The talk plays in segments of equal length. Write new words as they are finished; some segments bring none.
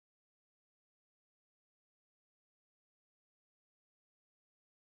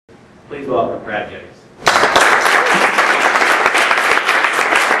Please welcome Brad Geddes.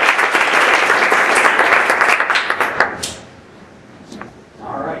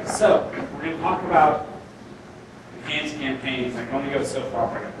 All right, so we're going to talk about enhanced campaigns. I can only go so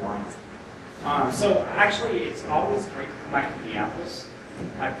far if I get blind. So actually, it's always great to come back to Minneapolis.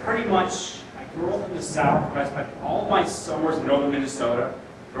 I grew up in the South, but I spent all my summers in northern Minnesota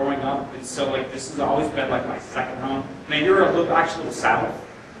growing up, and so this has always been like my second home. Now you're actually the South.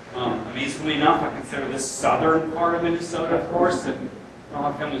 Amazingly enough, I consider this southern part of Minnesota, of course, and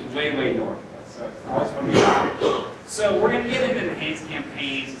my family's way, way north of us, so it's always fun to be back. So we're going to get into enhanced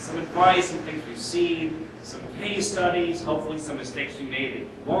campaigns, and some advice and things we've seen, some case studies, hopefully some mistakes we made and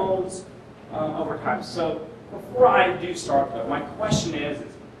won't over time. So before I do start though, my question is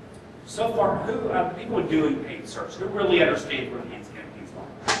so far, who people doing paid search, who really understands what enhanced campaigns are?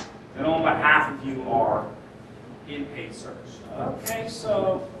 And on behalf of you are in paid search. Okay,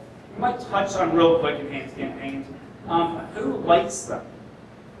 so we might touch on real quick enhanced campaigns. Who likes them?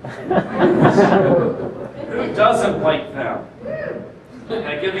 Who doesn't like them?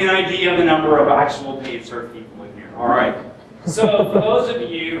 Give me an idea of the number of actual paid search people in here. All right. So for those of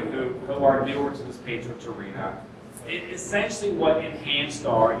you who are newer to this paid search arena, essentially what enhanced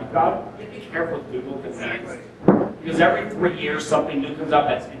are, you've got to be careful with Google because every 3 years something new comes up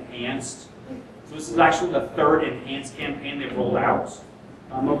that's enhanced. So this is actually the third enhanced campaign they've rolled out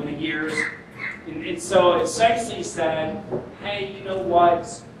over the years. And so it essentially said, hey, you know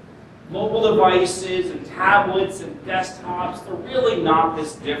what? Mobile devices and tablets and desktops, they're really not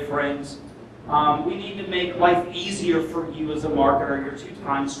this different. We need to make life easier for you as a marketer. You're too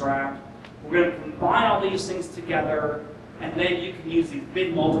time-strapped. We're going to combine all these things together, and then you can use these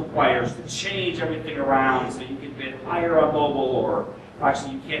bid multipliers to change everything around so you can bid higher on mobile, or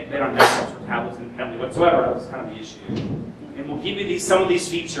actually you can't bid on desktops or tablets independently whatsoever. That was kind of the issue. And we'll give you some of these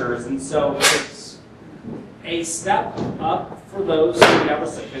features, and so it's a step up for those who are never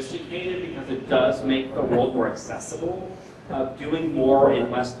sophisticated because it does make the world more accessible, doing more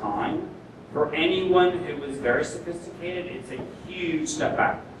in less time. For anyone who is very sophisticated, it's a huge step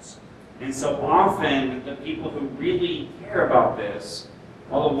backwards. And so often, the people who really care about this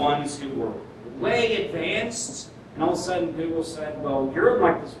are the ones who were way advanced, and all of a sudden Google said, well, you're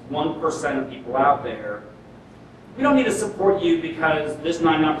like this 1% of people out there. We don't need to support you because this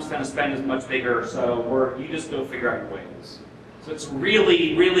 99% of spend is much bigger, so you just go figure out your ways. So it's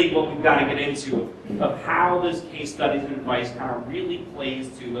really, really what we've got to get into of how this case studies and advice kind of really plays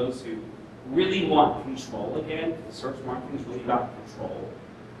to those who really want control again. Search marketing is really about control.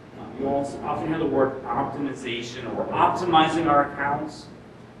 You also often hear the word optimization or optimizing our accounts.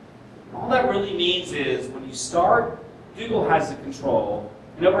 All that really means is when you start, Google has the control,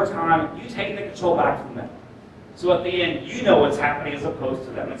 and over time, you take the control back from them. So at the end, you know what's happening as opposed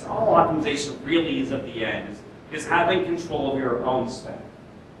to them. That's all optimization really is at the end, is having control of your own spend.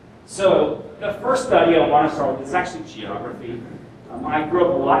 So the first study I want to start with is actually geography. I grew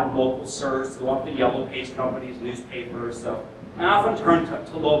up a lot in local search, a lot of the yellow page companies, newspapers, so I often turn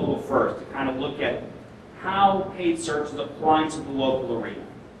to local first to kind of look at how paid search is applying to the local arena.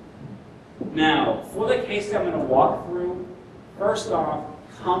 Now, for the case that I'm going to walk through, first off,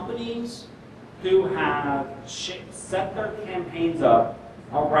 companies who have set their campaigns up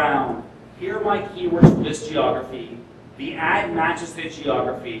around, here are my keywords for this geography, the ad matches the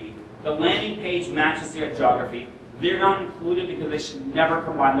geography, the landing page matches the geography, they're not included because they should never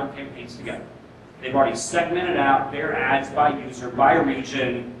combine their campaigns together. They've already segmented out their ads by user, by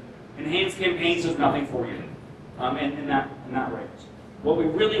region. Enhanced campaigns is nothing for you in that range. What we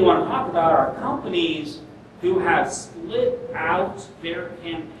really want to talk about are companies who have split out their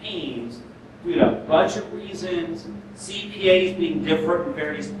campaigns due to budget reasons, CPAs being different in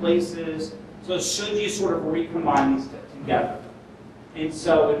various places. So should you sort of recombine these together? And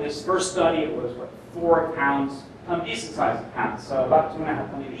so in this first study, it was, 4 accounts, decent sized accounts, so about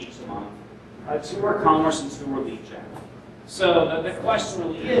 $2.5 million each a month. 2 were commerce and 2 were lead gen. So the question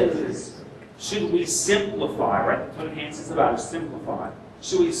really is should we simplify, right? That's what Enhance is about, is simplify.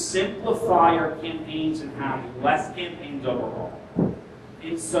 Should we simplify our campaigns and have less campaigns overall?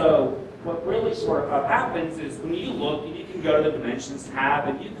 And so what really sort of happens is when you look, and you can go to the Dimensions tab,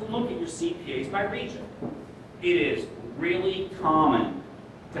 and you can look at your CPAs by region. It is really common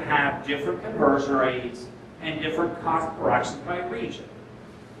to have different conversion rates and different cost per action by region.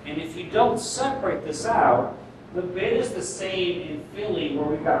 And if you don't separate this out, the bid is the same in Philly, where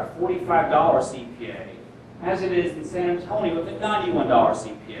we've got a $45 CPA, as it is in San Antonio with a $91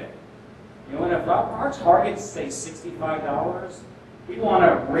 CPA. You know, and if our targets say $65, we want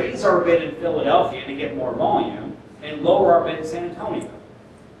to raise our bid in Philadelphia to get more volume and lower our bid in San Antonio.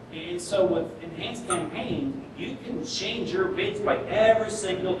 And so with enhanced campaigns, you can change your bids by every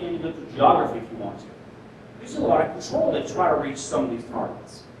single individual geography if you want to. There's a lot of control to try to reach some of these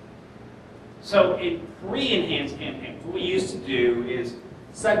targets. So in pre-enhanced campaigns, what we used to do is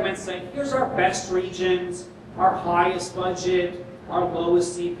segment say, here's our best regions, our highest budget, our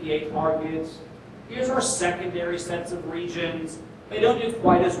lowest CPA targets. Here's our secondary sets of regions. They don't do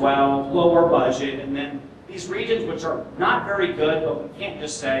quite as well, lower budget, and then these regions which are not very good, but we can't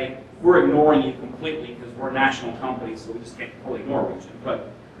just say, we're ignoring you completely because we're a national company, so we just can't fully ignore a region.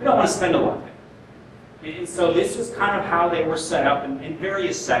 But we don't want to spend a lot. And so this is kind of how they were set up in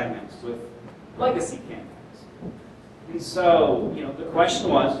various segments with legacy campaigns. And so, the question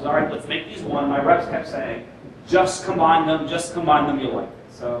was, all right, let's make these one. My reps kept saying, just combine them, you'll like it.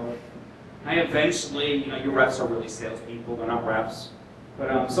 So I eventually, your reps are really salespeople, they're not reps.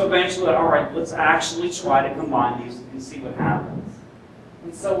 But so eventually, all right, let's actually try to combine these and see what happens.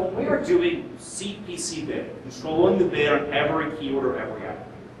 And so when we were doing CPC bid, controlling the bid on every keyword or every item,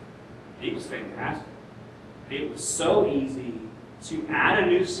 it was fantastic. It was so easy to add a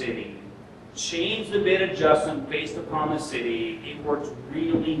new city, change the bid adjustment based upon the city. It works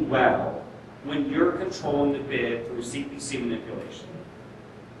really well when you're controlling the bid through CPC manipulation.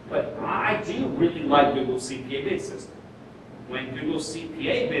 But I do really like Google's CPA bid system. When Google's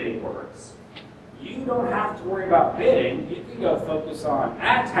CPA bidding works, you don't have to worry about bidding. You can go focus on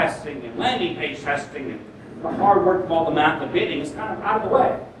ad testing and landing page testing, and the hard work of all the math of bidding is kind of out of the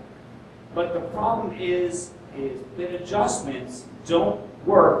way. But the problem is bid adjustments don't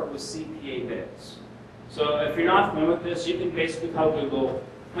work with CPA bids. So if you're not familiar with this, you can basically tell Google,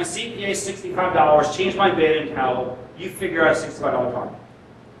 my CPA is $65, change my bid until you figure out a $65 target.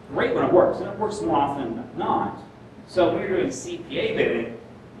 Great when it works, and it works more often than not. So when you're doing CPA bidding,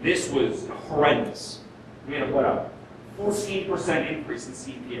 this was horrendous. We had a 14% increase in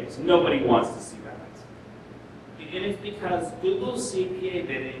CPAs. Nobody wants to see that. And it's because Google's CPA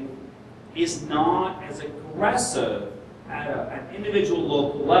bidding is not as aggressive at an individual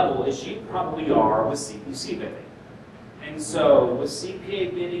local level as you probably are with CPC bidding. And so with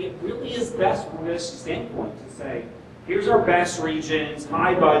CPA bidding, it really is best from this standpoint to say, here's our best regions,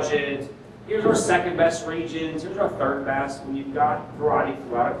 high budget, here's our second best regions, here's our third best, when you've got variety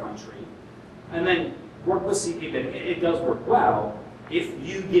throughout a country. And then work with CPA bidding. It does work well if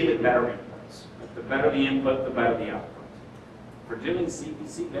you give it better inputs. The better the input, the better the output. For doing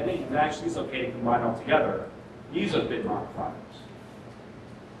CPC bidding, it actually is okay to combine all together. Use those bid modifiers.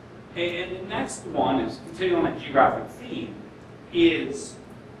 And the next one is, continuing on that geographic theme, is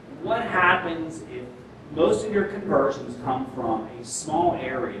what happens if most of your conversions come from a small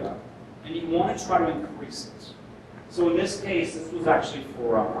area and you want to try to increase it. So in this case, this was actually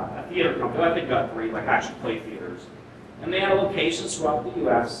for a theater company, I think Guthrie, like actual play theaters. And they had locations throughout the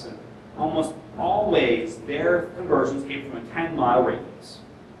US, and almost always their conversions came from a 10-mile radius.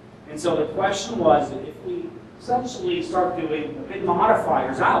 And so the question was that if we essentially start doing bid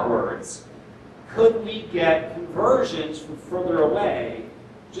modifiers outwards, could we get conversions from further away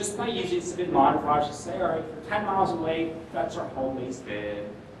just by using some bid modifiers to say, all right, if you're 10 miles away, that's our home-based bid.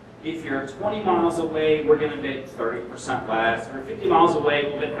 If you're 20 miles away, we're going to bid 30% less. Or 50 miles away,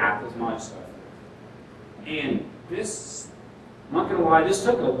 we'll bid half as much. And this, I'm not going to lie, this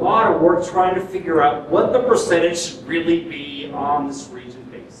took a lot of work trying to figure out what the percentage should really be on this region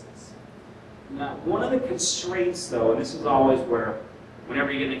basis. Now, one of the constraints, though, and this is always where,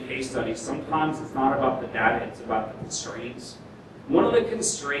 whenever you get in a case study, sometimes it's not about the data, it's about the constraints. One of the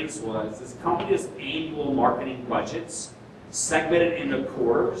constraints was this company's annual marketing budgets segmented into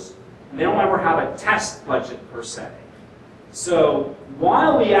quarters, and they don't ever have a test budget per se. So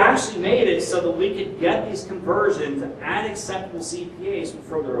while we actually made it so that we could get these conversions at acceptable CPAs from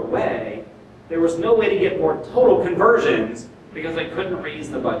further away, there was no way to get more total conversions because they couldn't raise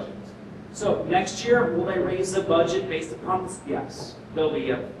the budget. So next year, will they raise the budget based upon this? Yes. There'll be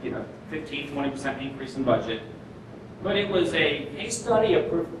a 15-20% increase in budget. But it was a case study, a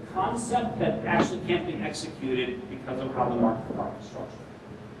proof of concept that actually can't be executed because of how the market is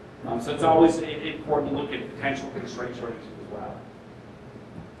structured. So it's always important to look at potential constraints ratings as well.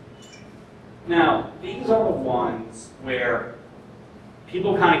 Now, these are the ones where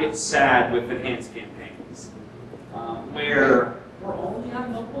people kind of get sad with enhanced campaigns, where we're only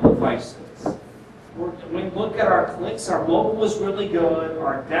on mobile devices. When we look at our clicks, our mobile was really good,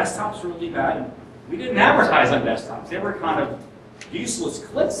 our desktop's really bad. We didn't advertise on desktops. They were kind of useless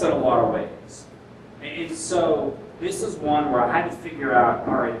clicks in a lot of ways. And so this is one where I had to figure out,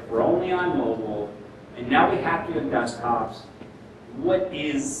 all right, if we're only on mobile, and now we have to do desktops,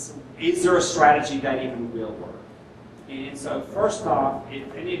 is there a strategy that even will work? And so first off,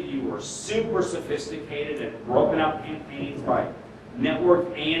 if any of you are super sophisticated and broken up campaigns by network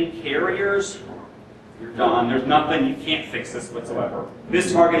and carriers, you're done. There's nothing, you can't fix this whatsoever.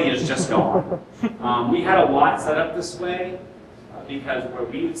 This targeting is just gone. We had a lot set up this way because where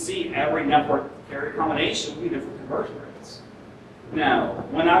we would see every network carrier combination would be different conversion rates. Now,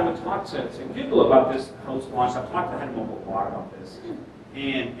 when I would talk to Google about this post-launch, I've talked to head of mobile a lot about this,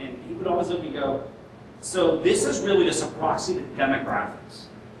 and he would always let me go, so this is really just a proxy to demographics.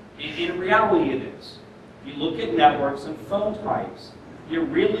 In reality, it is. You look at networks and phone types, you're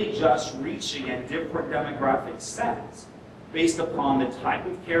really just reaching at different demographic sets based upon the type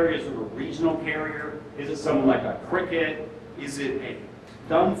of carrier. Is it a regional carrier? Is it someone like a Cricket? Is it a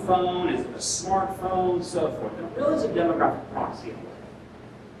dumb phone? Is it a smartphone? So forth. It really is a demographic proxy.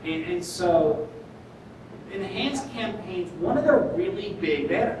 And so, enhanced campaigns, one of their really big,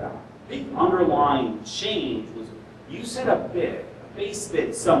 they had a big underlying change was you set a bid, a base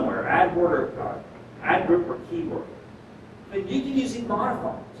bid somewhere, AdWord or ad group or keyword. But you can use these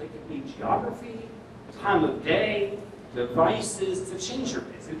modifiers. They could be geography, time of day, devices to change your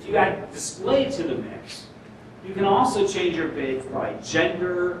bids. If you add display to the mix, you can also change your bids by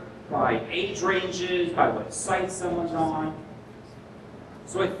gender, by age ranges, by what site someone's on.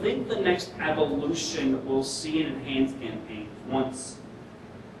 So I think the next evolution we'll see in enhanced campaigns, once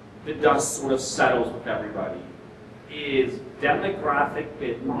the dust sort of settles with everybody, is demographic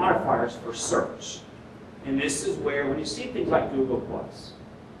bid modifiers for search. And this is where, when you see things like Google+,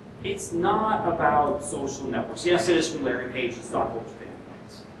 it's not about social networks. Yes, it is from Larry Page and stockholders'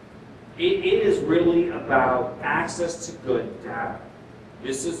 standpoints. It is really about access to good data.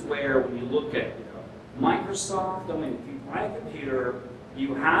 This is where, when you look at Microsoft, I mean, if you buy a computer,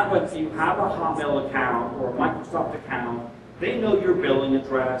 you have a Hotmail account or a Microsoft account, they know your billing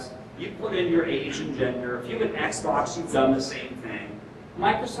address, you put in your age and gender. If you have an Xbox, you've done the same thing.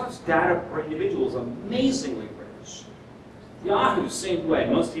 Microsoft's data per individual is amazingly rich. Yahoo, same way.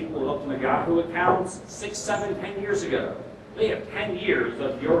 Most people who open their Yahoo accounts 6, 7, 10 years ago. They have 10 years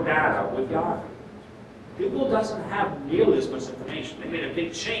of your data with Yahoo. Google doesn't have nearly as much information. They made a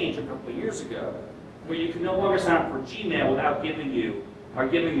big change a couple of years ago where you can no longer sign up for Gmail without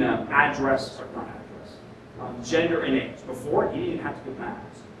giving them address, or not address, gender and age. Before, you didn't have to give that.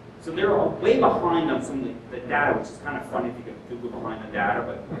 So they're way behind on some of the data, which is kind of funny if you get Google behind the data,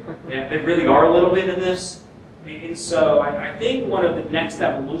 but yeah, they really are a little bit in this. And so I think one of the next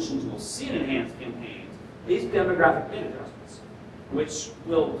evolutions we'll see in enhanced campaigns is demographic bid adjustments, which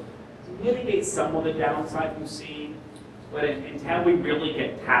will mitigate some of the downside we've seen. But until we really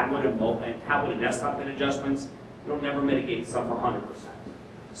get tablet and desktop bid adjustments, it'll never mitigate some 100%.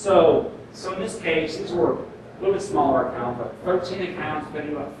 So in this case, these were a little bit smaller account, but 13 accounts,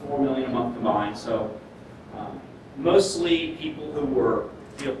 spending about $4 million a month combined. So mostly people who were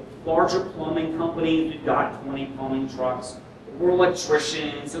larger plumbing companies. We've got 20 plumbing trucks. We're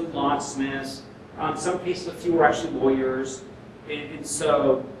electricians and locksmiths. In some cases, a few were actually lawyers. And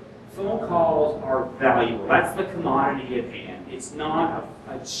so phone calls are valuable. That's the commodity at hand. It's not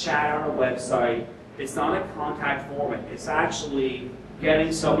a chat on a website. It's not a contact format. It's actually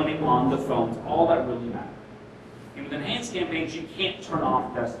getting somebody on the phone. It's all that really matters. And with enhanced campaigns, you can't turn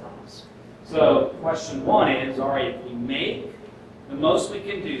off desktops. So question one is, all right, if we make the most we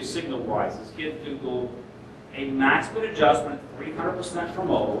can do signal-wise is give Google a max bid adjustment of 300% for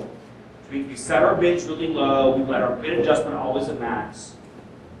mobile, which means we set our bids really low, we let our bid adjustment always at max.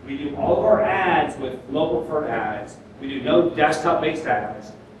 We do all of our ads with mobile-preferred ads. We do no desktop-based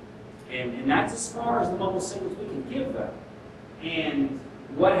ads. And that's as far as the mobile signals we can give them. And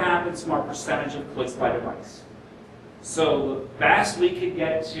what happens from our percentage of clicks by device? So the best we could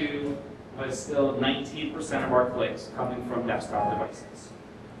get to was still 19% of our clicks coming from desktop devices.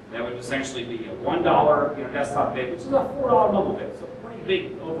 That would essentially be a $1 desktop bid, which is a $4 mobile bid, so a pretty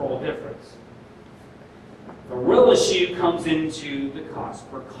big overall difference. The real issue comes into the cost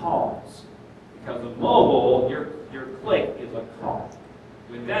per calls. Because with mobile, your click is a call.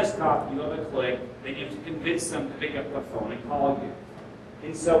 With desktop, you have a click, then you have to convince them to pick up the phone and call you.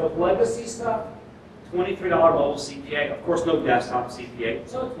 And so with legacy stuff, $23 mobile CPA, of course no desktop CPA,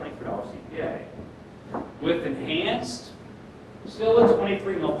 so a $23 CPA. With enhanced, still a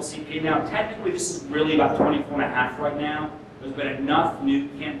 23 mobile CPA. Now technically this is really about 24.5 right now. There's been enough new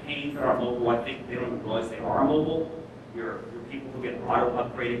campaigns that are mobile, I think they don't even realize they are mobile. You're people who get auto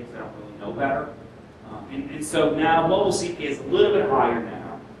upgraded because they don't really know better. And so now mobile CPA is a little bit higher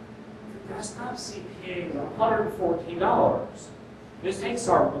now. The desktop CPA is $114. This takes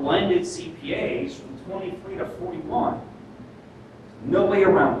our blended CPAs from 23 to 41. No way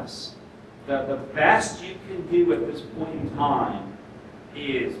around this. The best you can do at this point in time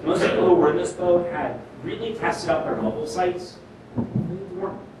is, most people who were in this boat had really tested out their mobile sites. They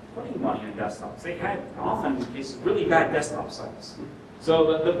weren't putting money on desktops. They had, often in cases, really bad desktop sites.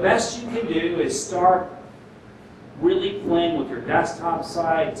 So the best you can do is start really playing with your desktop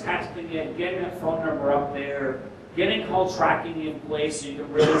site, testing it, getting that phone number up there, getting call tracking in place so you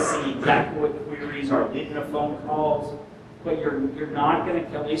can really see exactly what queries are leading to phone calls. But you're not going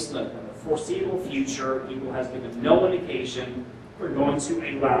to, at least in the foreseeable future, Google has given no indication we're going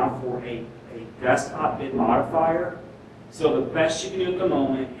to allow for a desktop bid modifier. So the best you can do at the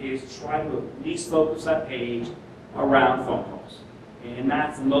moment is try to at least focus that page around phone calls. And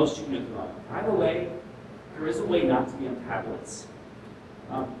that's the most you can do at the moment. By the way, there is a way not to be on tablets.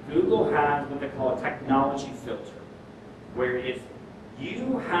 Google has what they call a technology filter, where if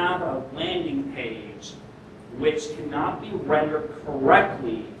you have a landing page which cannot be rendered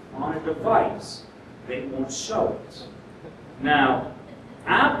correctly on a device, they won't show it. Now,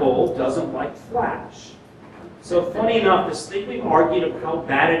 Apple doesn't like Flash. So funny enough, this thing we've argued of how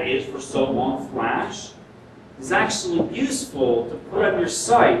bad it is for so long, Flash, is actually useful to put on your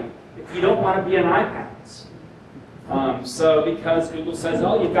site if you don't want to be on iPads. So because Google says,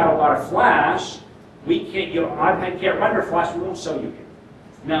 oh, you've got a lot of Flash, we can't, your iPad can't render Flash, we won't show you here.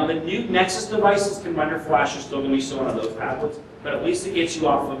 Now the new Nexus devices can render Flash, you're still going to be showing on those tablets, but at least it gets you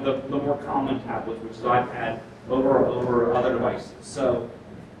off of the more common tablets, which is iPad, over other devices. So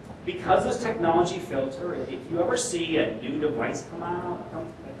because this technology filter, if you ever see a new device that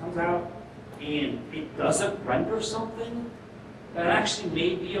comes out and it doesn't render something, that actually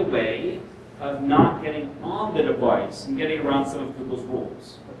may be a way of not getting on the device and getting around some of Google's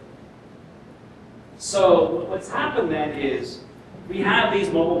rules. So what's happened then is we have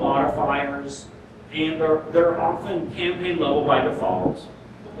these mobile modifiers, and they're often campaign level by default.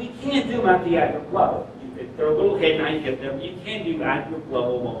 But we can't do them at the ad group level. They're a little hidden, I get them. You can do ad group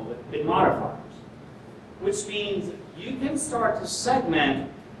level mobile bid modifiers, which means you can start to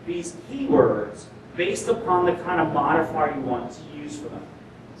segment these keywords based upon the kind of modifier you want to use for them.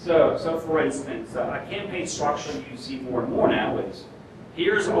 So for instance, a campaign structure you see more and more now is,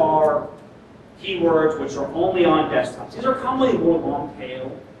 here's our keywords which are only on desktops. These are commonly more long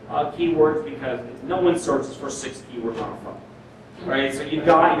tail keywords because no one searches for 6 keywords on a phone. Right? So you've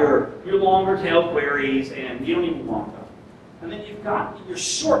got your longer tail queries and you don't even want them. And then you've got your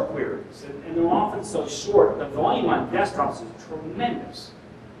short queries, and they're often so short. The volume on desktops is tremendous,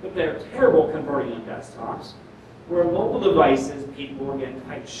 but they're terrible converting on desktops. Where mobile devices, people again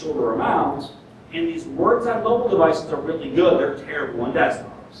type shorter amounts, and these words on mobile devices are really good, they're terrible on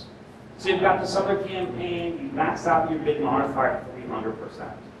desktops. So you've got this other campaign, you max out your bid modifier at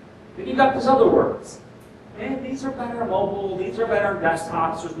 300%. Then you've got these other words. And these are better on mobile, these are better on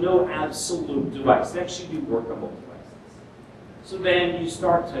desktops, there's no absolute device. They actually do work on mobile devices. So then you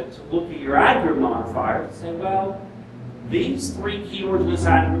start to look at your ad group modifier and say, well, these 3 keywords in this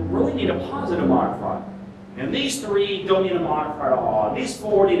ad group really need a positive modifier. And these 3 don't need a modifier at all. And these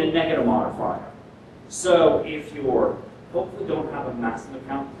 4 need a negative modifier. So if you're, hopefully don't have a massive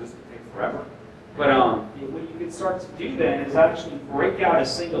account, because this could take forever. But what you can start to do then is actually break out a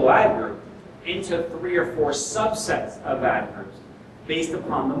single ad group into 3 or 4 subsets of ad groups based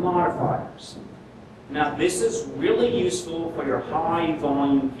upon the modifiers. Now this is really useful for your high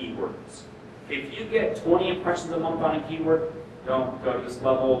volume keywords. If you get 20 impressions a month on a keyword, don't go to this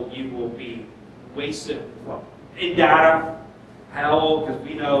level. You will be wasted in data. Hell, because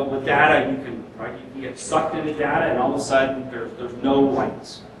we know with data you can get sucked into data, and all of a sudden there's no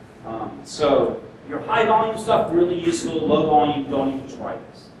lights. So your high volume stuff really useful. Low volume, don't even try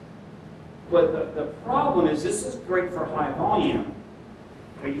this. But the problem is this is great for high volume.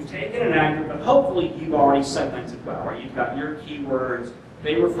 But you've taken an ad group, but hopefully you've already segmented well, right? You've got your keywords.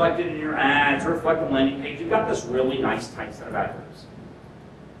 They reflected in your ads, reflect the landing page. You've got this really nice tight set of ad groups.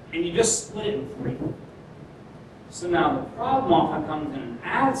 And you just split it in 3. So now the problem often comes in an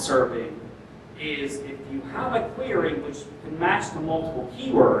ad serving is if you have a query which can match to multiple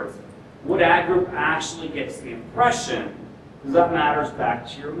keywords, what ad group actually gets the impression, because that matters back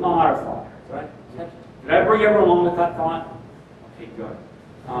to your modifiers, right? Did I bring everyone along with that thought? Okay, good.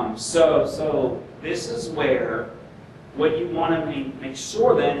 So this is where what you want to make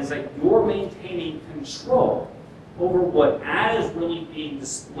sure then is that you're maintaining control over what ad is really being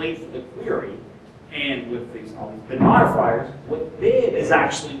displayed for the query, and with all these bid modifiers, what bid is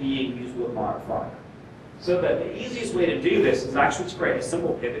actually being used with modifier. So that the easiest way to do this is actually to create a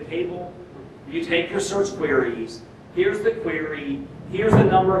simple pivot table. You take your search queries, here's the query, here's the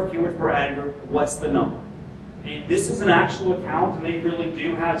number of keywords per ad group, what's the number? And this is an actual account, and they really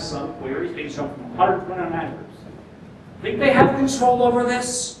do have some queries being shown from 129 ad groups. Think they have control over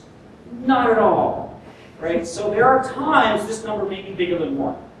this? Not at all. Right? So there are times this number may be bigger than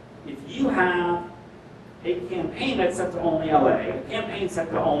 1. If you have a campaign that's set to only LA, a campaign set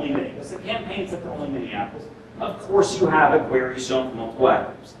to only Vegas, a campaign set to only Minneapolis, of course you have a query shown from multiple ad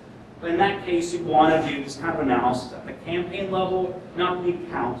groups. But in that case, you want to do this kind of analysis at the campaign level, not the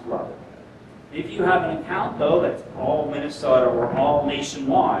account level. If you have an account, though, that's all Minnesota or all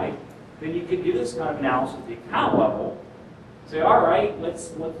nationwide, then you can do this kind of analysis at the account level. Say, all right,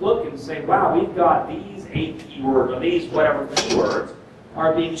 let's look and say, wow, we've got these 8 keywords, or these whatever keywords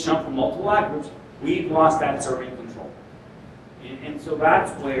are being shown from multiple ad groups. We've lost that serving control. And so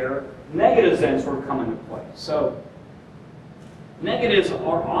that's where negatives then sort of come into play. So negatives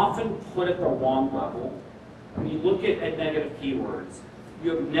are often put at the wrong level. When you look at negative keywords,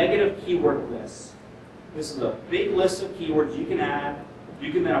 you have negative keyword lists. This is a big list of keywords you can add.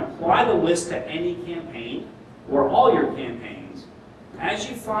 You can then apply the list to any campaign or all your campaigns. As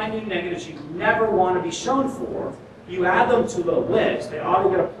you find new negatives you never want to be shown for, you add them to the list. They ought to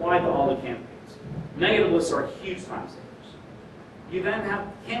get applied to all the campaigns. Negative lists are huge time savers. You then have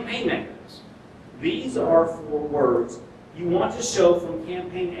campaign negatives. These are for words you want to show from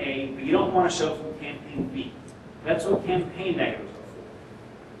campaign A, but you don't want to show from campaign B. That's what campaign negatives are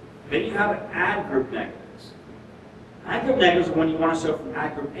for. Then you have ad group negatives. Ad group negatives are when you want to show from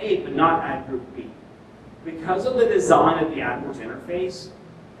ad group A, but not ad group B. Because of the design of the AdWords interface,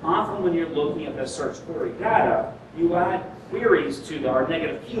 often when you're looking at the search query data, you add queries to our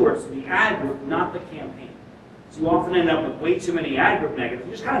negative keywords to the ad group, not the campaign. So you often end up with way too many ad group negatives.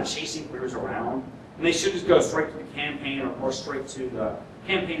 You're just kind of chasing queries around, and they should just go straight to the campaign or straight to the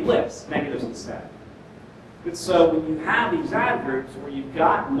campaign list, negatives instead. But so when you have these ad groups where you've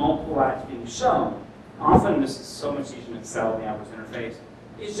got multiple ads being shown, often this is so much easier in Excel, the AdWords interface,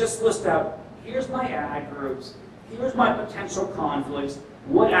 is just list out, here's my ad groups, here's my potential conflicts,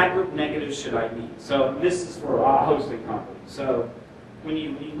 what ad group negatives should I need? So this is for a hosting company. So when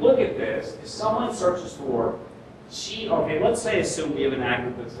you look at this, if someone searches for okay, let's say assume we have an ad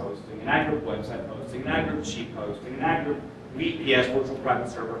group that's hosting, an ad group website hosting, an ad group cheap hosting, an ad group VPS, virtual private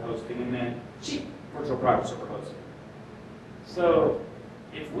server hosting, and then cheap virtual private server hosting. So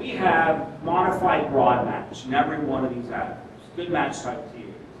if we have modified broad match in every one of these ad groups, good match type to use,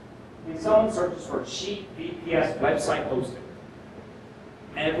 and someone searches for cheap VPS website hosting,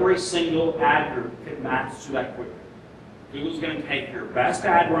 every single ad group can match to that query. Google's going to take your best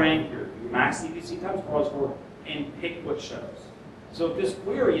ad rank, your max CPC times quality score, and pick what shows. So if this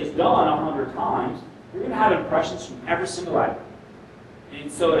query is done 100 times, you're going to have impressions from every single ad group.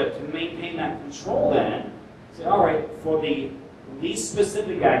 And so to maintain that control then, say, all right, for the least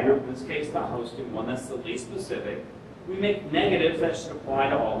specific ad group, in this case the hosting one, that's the least specific, we make negatives that should apply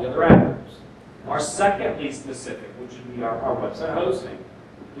to all the other ad groups. Our second least specific, which would be our website hosting,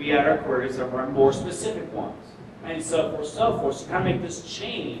 we add our queries of our more specific ones. And so forth, so kind of make this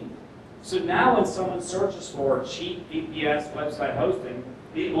chain. So now when someone searches for cheap VPS website hosting,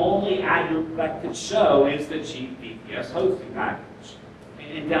 the only ad group that could show is the cheap VPS hosting package.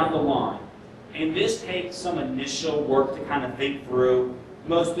 And down the line. And this takes some initial work to kind of think through,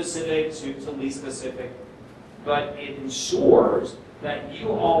 most specific to least specific. But it ensures that you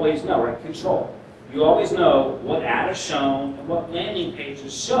always know, right? Control. You always know what ad is shown and what landing page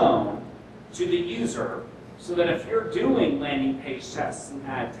is shown to the user, so that if you're doing landing page tests and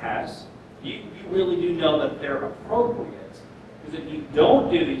ad tests, you really do know that they're appropriate. Because if you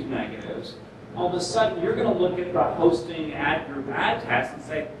don't do these negatives, all of a sudden you're going to look at the hosting ad group ad test and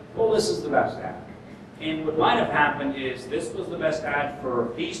say, well, this is the best ad. And what might have happened is this was the best ad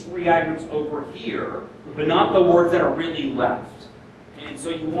for these 3 ad groups over here, but not the words that are really left. And so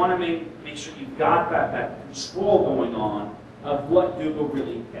you want to make sure you've got that control going on of what Google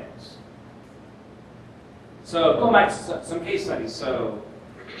really picks. So going back to some case studies. So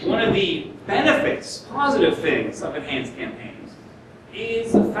one of the benefits, positive things of enhanced campaigns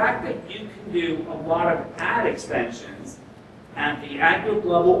is the fact that you can do a lot of ad extensions at the ad group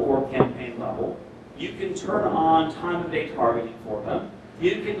level or campaign level. You can turn on time of day targeting for them.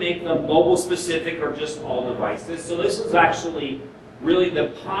 You can make them mobile specific or just all devices. So this is actually really the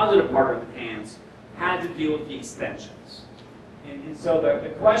positive part of enhanced had to deal with the extensions. And so the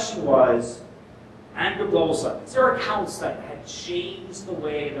question was, ad group level settings. There are accounts that had changed the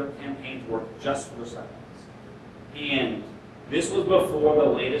way their campaigns worked just for their settings. And this was before the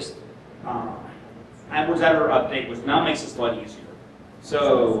latest AdWords Editor update, which now makes this a lot easier.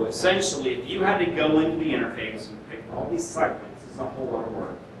 So essentially, if you had to go into the interface and pick all these segments, it's a whole lot of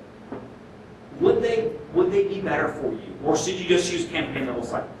work. would they be better for you? Or should you just use campaign level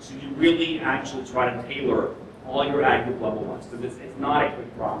site links? Should you really actually try to tailor all your ad group level ones? Because it's not a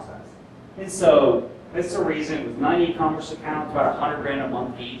quick process. And so that's the reason with 9 e-commerce accounts, about 100 grand a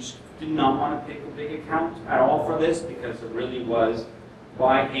month each, did not want to pick a big account at all for this because it really was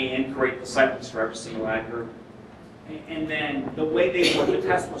by hand, create the site links for every single ad group. And then the way they were, the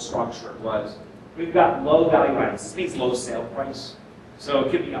test was structured was, we've got low value items. This means low sale price. So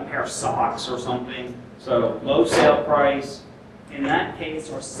it could be a pair of socks or something. So low sale price. In that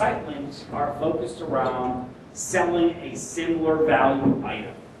case, our site links are focused around selling a similar value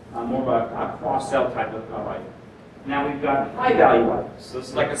item, more of a cross-sell type of item. Now we've got high value items. So this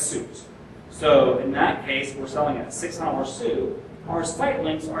is like a suit. So in that case, we're selling a $600 suit. Our site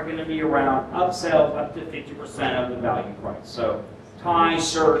links are going to be around upsells up to 50% of the value price. So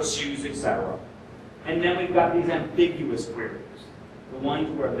ties, shirts, shoes, etc. And then we've got these ambiguous queries. The ones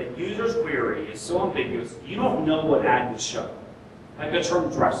where the user's query is so ambiguous, you don't know what ad to show. Like the term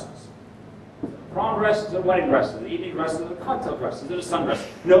dresses. Prom dresses or wedding dresses, the evening dresses or cocktail dresses or the sundress.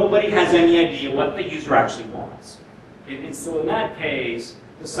 Nobody has any idea what the user actually wants. And so in that case,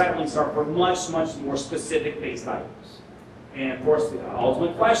 the site links are for much, much more specific based items. And of course, the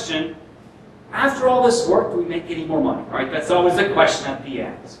ultimate question, after all this work, do we make any more money, right? That's always a question at the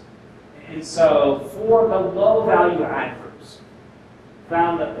end. And so for the low value ad groups,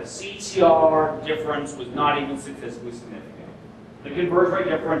 found that the CTR difference was not even statistically significant. The conversion rate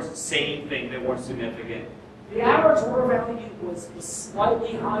difference, same thing, they weren't significant. The average order value was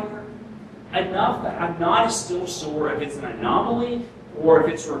slightly higher, enough that I'm not still sure if it's an anomaly or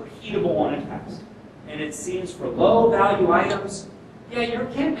if it's repeatable on a test. And it seems for low value items, yeah, your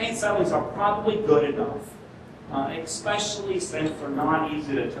campaign settings are probably good enough, especially since they're not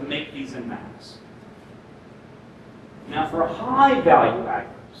easy to make these in mass. Now for high value ad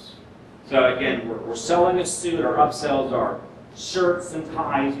groups, so again, we're selling a suit, our upsells are shirts and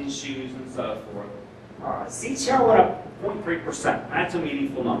ties and shoes and so forth. CTR went up 0.3%. That's a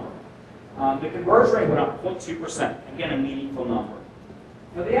meaningful number. The conversion rate went up 0.2%. Again, a meaningful number.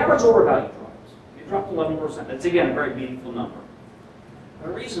 Now the average order value dropped. It dropped 11%. That's again a very meaningful number. The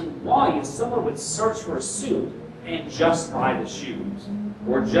reason why is someone would search for a suit and just buy the shoes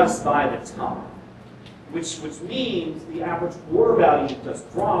or just buy the tie, which means the average order value does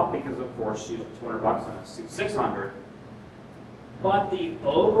drop because of course shoes are $200 and a suit $600. But the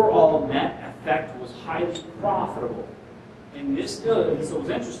overall net effect was highly profitable. And this good, so what's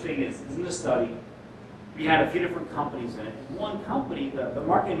interesting is in this study, we had a few different companies in it. And one company, the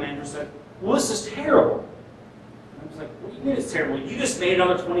marketing manager said, well, this is terrible. And I was like, what do you mean it's terrible? You just made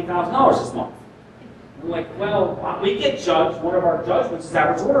another $20,000 this month. And we're like, well, we get judged, one of our judgments is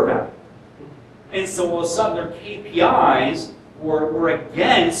average order value. And so all of a sudden their KPIs were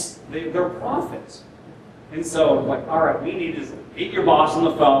against their profits. And so like, all right, we need to get your boss on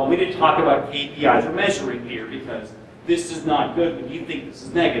the phone. We need to talk about KPIs or measuring here because this is not good, but you think this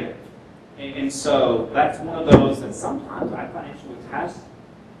is negative. And so that's one of those that sometimes I financially test.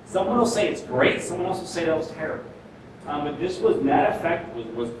 Someone will say it's great, someone else will say that was terrible. But this was net effect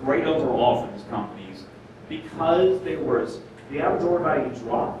was great overall for these companies because there was the average order value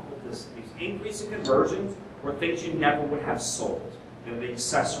dropped with these increase in conversions were things you never would have sold, the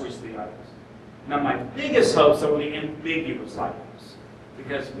accessories to the items. Now my biggest hopes are the ambiguous items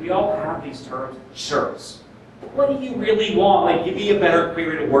because we all have these terms, shirts. What do you really want? Like, give me a better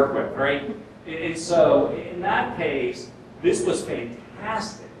query to work with, right? And so, in that case, this was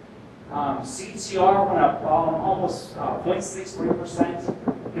fantastic. CTR went up almost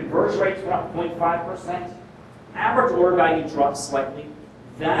 0.63%. Conversion rates went up 0.5%. Average order value dropped slightly.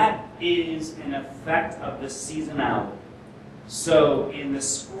 That is an effect of the seasonality. So, in the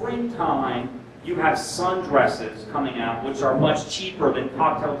springtime, you have sundresses coming out, which are much cheaper than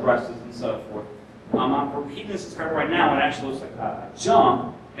cocktail dresses and so forth. I'm repeating this right now, it actually looks like a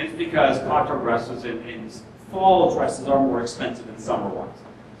jump, and it's because cocktail dresses and fall dresses are more expensive than summer ones.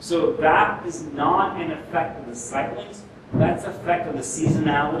 So that is not an effect of the site links, that's an effect of the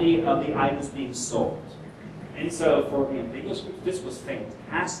seasonality of the items being sold. And so for the ambiguous group, this was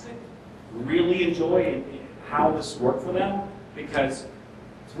fantastic. Really enjoy how this worked for them, because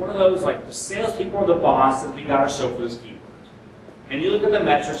it's one of those, like, the salespeople are the bosses, we got to show for this keyword. And you look at the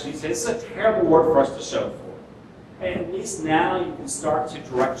metrics and you say, this is a terrible word for us to show for. And at least now you can start to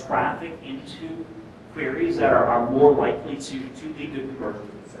direct traffic into queries that are more likely to lead to conversion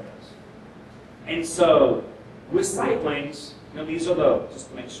to sales. And so with site links, these are the, just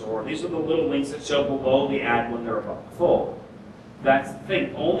to make sure, these are the little links that show below the ad when they're above the fold. That's the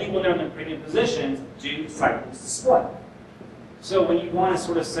thing. Only when they're in the premium positions do site links display. So when you want to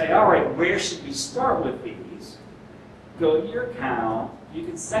sort of say, all right, where should we start with these? Go to your account. You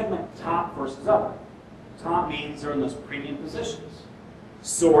can segment top versus other. Top means they're in those premium positions.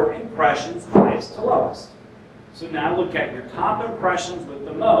 Sort impressions highest to lowest. So now look at your top impressions with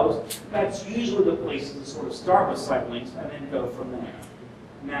the most. That's usually the places to sort of start with site links and then go from there.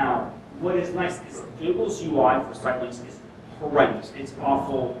 Now, what is nice is Google's UI for site links is horrendous. It's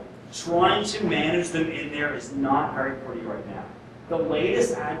awful. Trying to manage them in there is not very pretty right now. The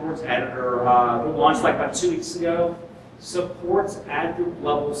latest AdWords editor, launched like about 2 weeks ago, supports ad group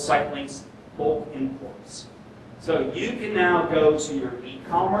level site links bulk imports. So you can now go to your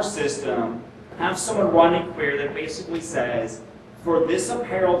e-commerce system, have someone run a query that basically says, for this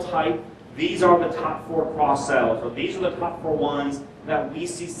apparel type, these are the top 4 cross-sells, or these are the top 4 ones that we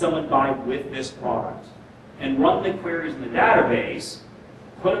see someone buy with this product. And run the queries in the database,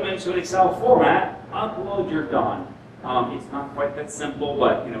 put them into an Excel format, upload, you're done. It's not quite that simple,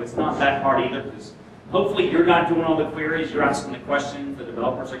 but it's not that hard either, because hopefully you're not doing all the queries, you're asking the questions, the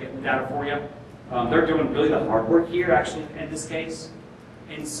developers are getting the data for you. They're doing really the hard work here, actually, in this case.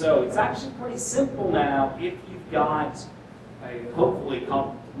 And so it's actually pretty simple now if you've got, hopefully,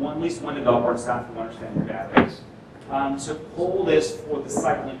 at least one developer and staff who understand your database, to pull this for the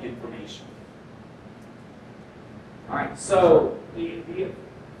site link information. All right, so the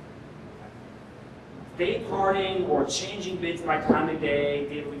day parting or changing bids by time of day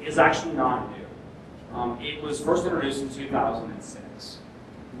is actually not new. It was first introduced in 2006.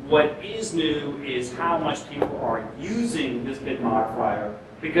 What is new is how much people are using this bid modifier,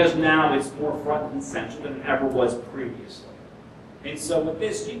 because now it's more front and center than it ever was previously. And so with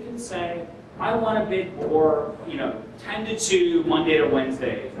this, you can say, I want to bid more, 10 to 2 Monday to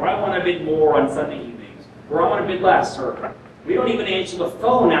Wednesdays, or I want to bid more on Sunday evenings, or I want to bid less, or we don't even answer the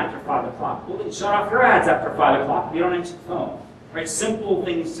phone after 5 o'clock. We'll then shut off your ads after 5 o'clock if you don't answer the phone. Right? Simple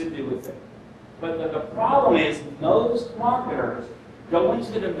things to do with it. But the problem is most marketers go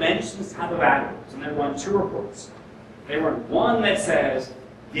into the dimensions tab of AdWords, and they run 2 reports. They run one that says,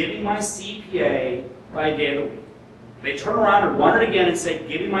 give me my CPA by day of the week. They turn around and run it again and say,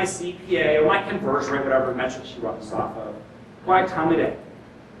 give me my CPA or my conversion rate, whatever metrics you run this off of, by time of day.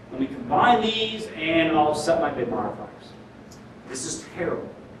 Let me combine these and I'll set my bid modifiers. This is terrible,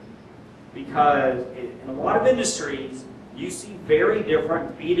 because in a lot of industries, you see very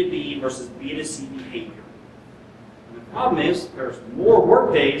different B2B versus B2C behavior. And the problem is there's more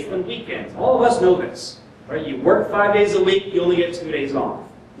work days than weekends. All of us know this. Right? You work 5 days a week, you only get 2 days off.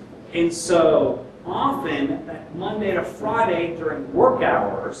 And so often, that Monday to Friday during work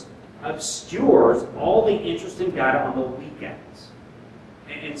hours obscures all the interesting data on the weekends.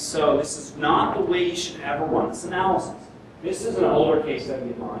 And so this is not the way you should ever run this analysis. This is an older case study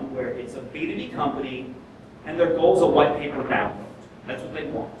of mine where it's a B2B company and their goal is a white paper download. That's what they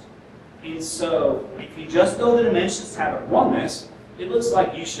want. And so if you just go to the Dimensions tab and run this, it looks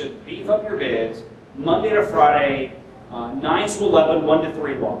like you should beef up your bids Monday to Friday, 9 to 11, 1 to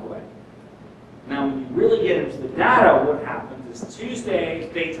 3, walk away. Now when you really get into the data, what happens is Tuesday,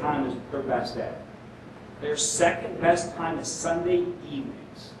 daytime is their best day. Their second best time is Sunday evenings.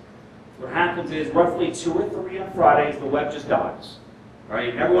 What happens is roughly 2 or 3 on Fridays, the web just dies.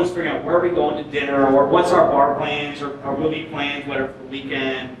 Right? Everyone's figuring out where are we going to dinner, or what's our bar plans, or our movie plans, whatever, for the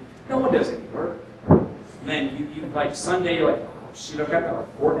weekend. No one does any work. And then you like Sunday, you're like, oh shoot, I've got that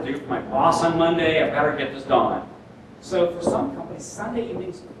report to do for my boss on Monday, I better get this done. So for some companies, Sunday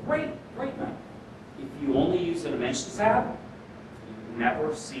evening's great night. If you only use the Dimensions tab, you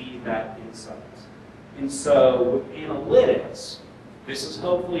never see that insight. And so with analytics, this is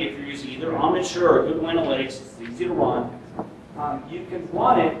hopefully if you're using either MnSearch or Google Analytics, it's easy to run. You can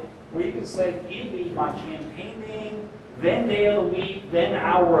run it where you can say, give me my campaign name, then day of the week, then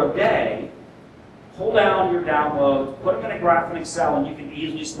hour of day. Pull down your downloads, put them in a graph in Excel, and you can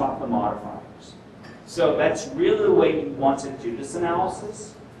easily spot the modifiers. So that's really the way you want to do this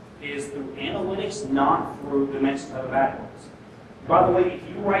analysis, is through analytics, not through Dimensions of AdWords. By the way, if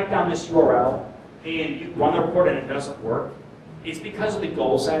you write down this URL and you run the report and it doesn't work, it's because of the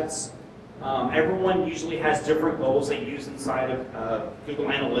goal sets. Everyone usually has different goals they use inside of Google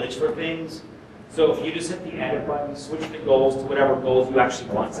Analytics for things. So if you just hit the edit button, switch the goals to whatever goals you actually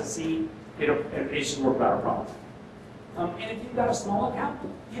want to see, it should work without a problem. And if you've got a small account,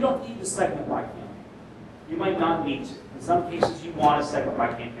 you don't need to segment by campaign. You might not need to. In some cases, you want to segment by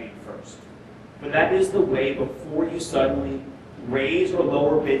campaign first. But that is the way before you suddenly raise or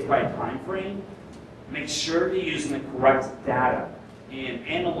lower bids by a time frame. Make sure you're using the correct data. And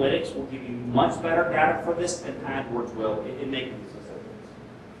analytics will give you much better data for this than AdWords will in making these decisions.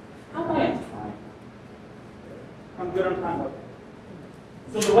 How am I on time? I'm good on time.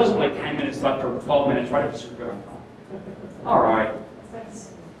 So there wasn't like 10 minutes left or 12 minutes right up to your going. All right.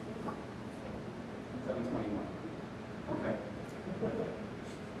 7:21. Okay.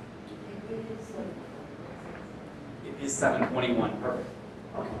 It is 7:21. Perfect.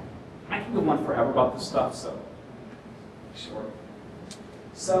 Okay. I can go on forever about this stuff, so sure.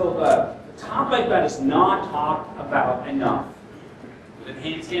 So the topic that is not talked about enough with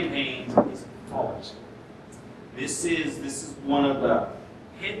enhanced campaigns is college. This is one of the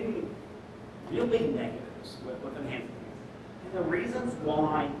hidden, real big negatives with enhanced campaigns. And the reasons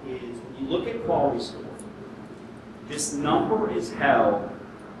why is when you look at quality score, this number is held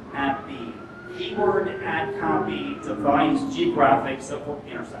at the keyword, ad copy, device, geographic, so-forth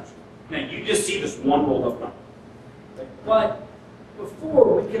intersection. Now you just see this one rolled up number. But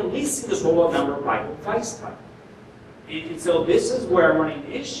before, we could at least see this rolled up number by device type. And so this is where I'm running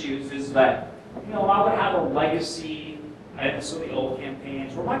into issues is that, I would have a legacy, so the old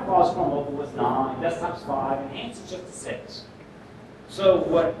campaigns, where my quality score on mobile was 9, desktop's 5, enhanced is just a 6. So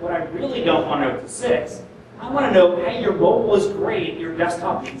what I really don't want to know is 6. I want to know, hey, your mobile is great, your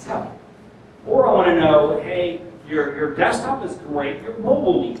desktop needs help. Or I want to know, hey, your desktop is great, your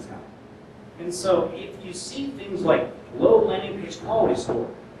mobile needs help. And so if you see things like low landing page quality score,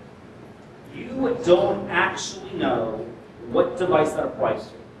 you don't actually know what device that applies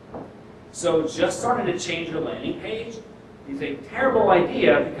to. So just starting to change your landing page is a terrible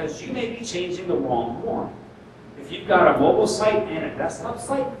idea because you may be changing the wrong one. If you've got a mobile site and a desktop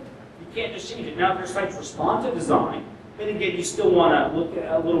site, you can't just change it. Now if your site's responsive design, then again you still want to look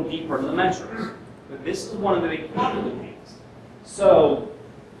a little deeper into the metrics. But this is one of the big problem things. So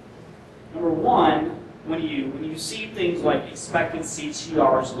number one, when you see things like expected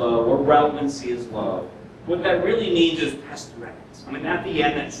CTR is low or relevancy is low, what that really means is test your ads. I mean, at the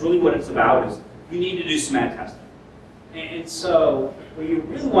end, that's really what it's about is you need to do some ad testing. And so what you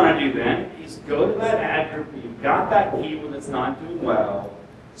really want to do then is go to that ad group where you've got that keyword that's not doing well,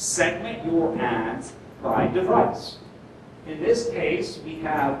 segment your ads by device. In this case, we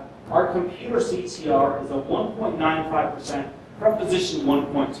have our computer CTR is a 1.95%, preposition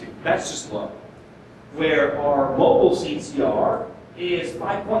 1.2. That's just low. Where our mobile CTR is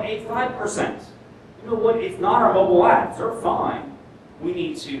 5.85%. You know what? It's not our mobile ads. They're fine. We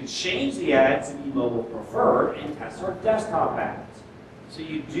need to change the ads to be mobile preferred and test our desktop ads. So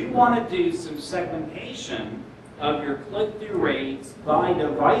you do want to do some segmentation of your click-through rates by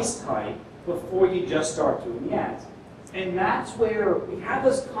device type before you just start doing the ads. And that's where we have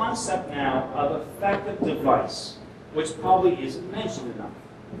this concept now of effective device, which probably isn't mentioned enough.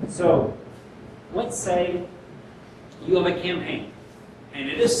 So let's say you have a campaign, and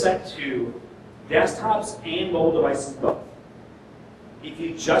it is set to desktops and mobile devices both. If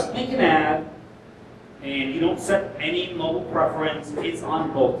you just make an ad, and you don't set any mobile preference, it's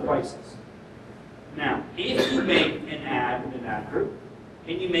on both devices. Now, if you make an ad in an ad group,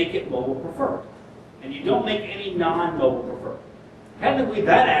 and you make it mobile preferred, and you don't make any non-mobile preferred, technically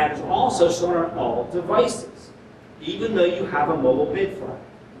that ad is also shown on all devices, even though you have a mobile bid flag.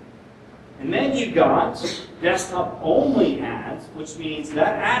 And then you've got desktop-only ads, which means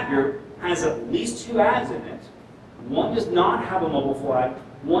that ad group has at least 2 ads in it. One does not have a mobile flag,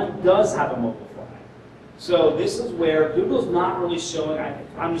 one does have a mobile flag. So this is where Google's not really showing,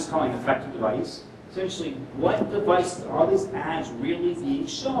 I'm just calling it effective device, essentially what devices are these ads really being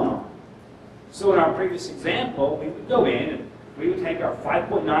shown on. So in our previous example, we would go in and we would take our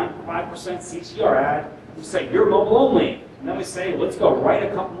 5.95% CTR ad, we say, you're mobile only. And then we say, let's go write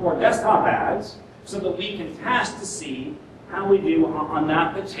a couple more desktop ads so that we can test to see how we do on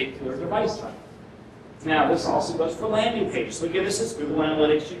that particular device type. Now, this also goes for landing pages. So again, this is Google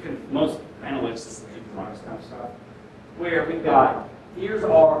Analytics. Most analytics is kind of stuff. Where we've got, here's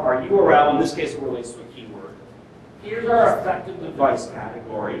our URL, in this case it relates to a keyword. Here's our effective device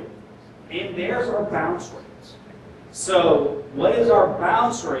category. And there's our bounce rate. So what is our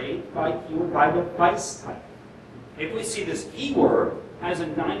bounce rate by keyword by device type? If we see this keyword has a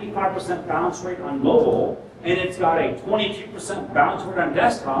 95% bounce rate on mobile, and it's got a 22% bounce rate on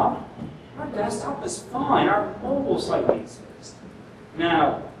desktop, our desktop is fine. Our mobile site needs fixed.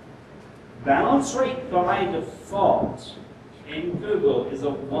 Now, bounce rate by default in Google is a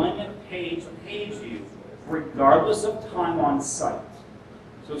one-page page view, regardless of time on site.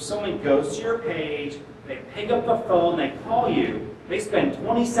 So if someone goes to your page, they pick up the phone, they call you, they spend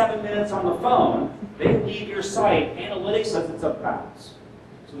 27 minutes on the phone, they leave your site, analytics says it's a bounce.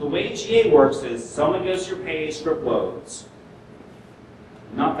 So the way GA works is someone goes to your page, script loads.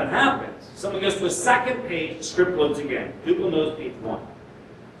 Nothing happens. Someone goes to a second page, script loads again. Google knows page 1.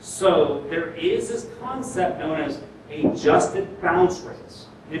 So there is this concept known as adjusted bounce rates.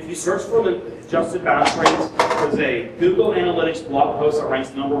 If you search for the adjusted bounce rates, there's a Google Analytics blog post that ranks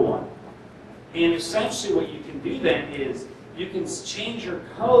 #1. And essentially what you can do then is you can change your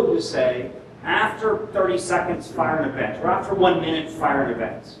code to say, after 30 seconds, fire an event, or after 1 minute, fire an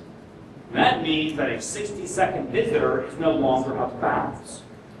event. That means that a 60-second visitor is no longer out of bounds.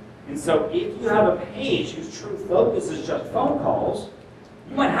 And so if you have a page whose true focus is just phone calls,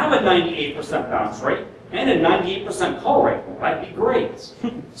 you might have a 98% bounce rate and a 98% call rate. Well, that'd be great.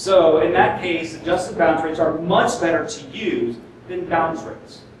 So in that case, adjusted bounce rates are much better to use than bounce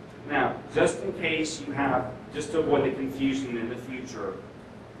rates. Now, just in case you have, just to avoid the confusion in the future,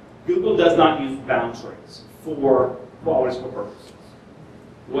 Google does not use bounce rates for quality score purposes.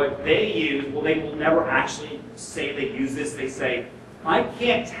 What they use, well, they will never actually say they use this. They say, I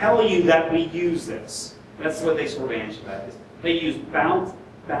can't tell you that we use this. That's what they sort of answer that is. They use bounce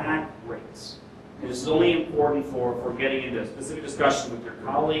back rates. And this is only important for getting into specific discussion with your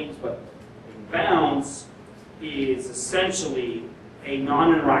colleagues, but a bounce is essentially a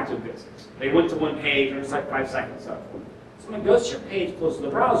non-interactive visit. They went to one page and it's like 5 seconds up. Someone goes to your page, closes the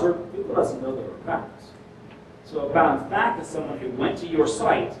browser, Google doesn't know they were bounced. So a bounce back is someone who went to your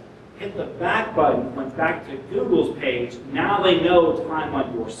site, hit the back button, went back to Google's page, now they know time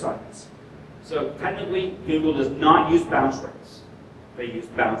on your site. So technically, Google does not use bounce rates. They use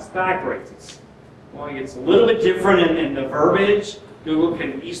bounce back rates. Well, it's a little bit different in the verbiage. Google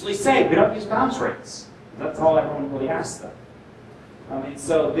can easily say, we don't use bounce rates. That's all everyone really asks them. And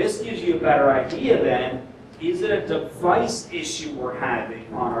so this gives you a better idea then, is it a device issue we're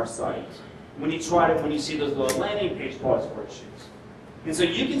having on our site? When you see those little landing page quality score issues. And so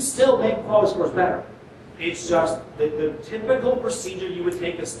you can still make quality scores better. It's just the typical procedure you would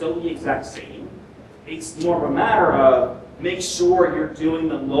take is still the exact same. It's more of a matter of make sure you're doing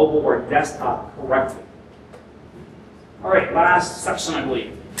the mobile or desktop correctly. All right, last section, I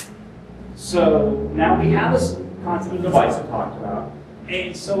believe. So now we have this concept of device I talked about.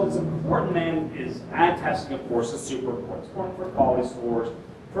 And so what's important then is ad testing, of course, is super important. It's important for quality scores,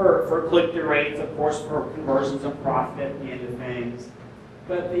 for click-through rates, of course, for conversions and profit at the end of things.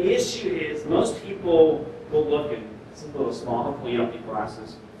 But the issue is most people will look, and it's a little small, hopefully you don't need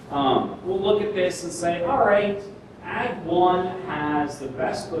glasses, will look at this and say, all right, Ad 1 has the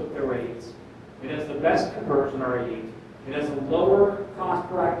best click-through rates, it has the best conversion rate, it has a lower cost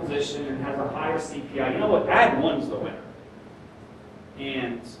per acquisition, and has a higher CPI. You know what, Ad 1 is the winner.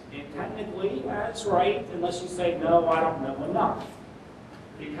 And technically, that's right, unless you say, no, I don't know enough.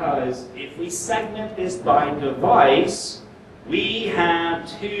 Because if we segment this by device, we have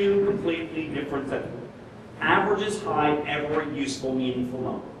two completely different sets. Averages hide every useful, meaningful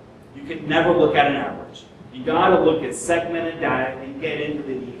number. You can never look at an average. You got to look at segmented data and get into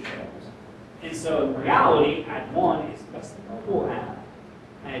the details. And so in reality, Ad 1 is the best mobile ad.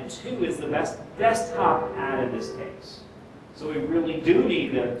 Ad 2 is the best desktop ad in this case. So we really do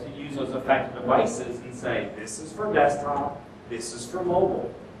need to use those effective devices and say, this is for desktop, this is for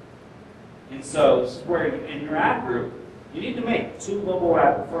mobile. And so this is where in your ad group, you need to make 2 mobile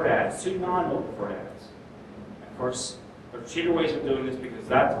ad preferred ads, 2 non-mobile preferred ads. Of course, there are cheater ways of doing this because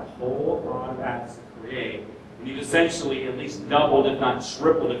that's a whole lot of ads to create. And you've essentially at least doubled, if not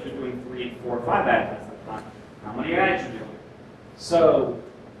tripled, if you're doing 3, 4, 5 ad tests. That's not how many ads you're doing. So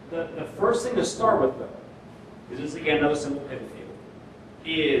the first thing to start with, though, is this again another simple pivot table,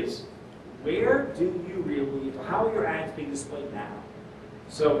 is where do you really, how are your ads being displayed now?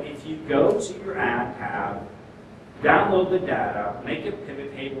 So if you go to your ad tab, download the data, make a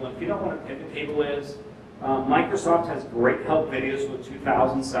pivot table, and if you don't know what a pivot table is, Microsoft has great help videos with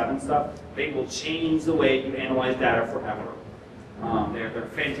 2007 stuff. They will change the way you analyze data forever. They're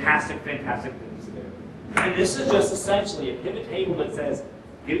fantastic, fantastic things to do. And this is just essentially a pivot table that says,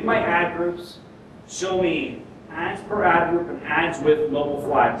 give me my ad groups, show me ads per ad group and ads with mobile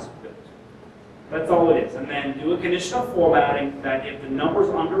flags built. That's all it is. And then do a conditional formatting that if the number's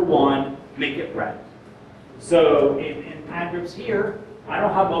under 1, make it red. So in ad groups here, I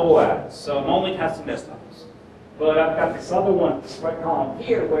don't have mobile ads, so I'm only testing desktops. But I've got this other one, this right column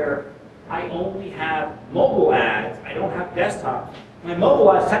here, where I only have mobile ads, I don't have desktop. My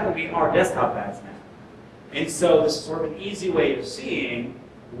mobile ads technically are desktop ads now. And so this is sort of an easy way of seeing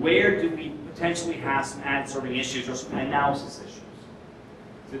where do we potentially have some ad serving issues or some analysis issues.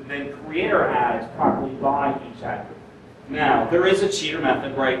 To then create our ads properly by each ad group. Now, there is a cheater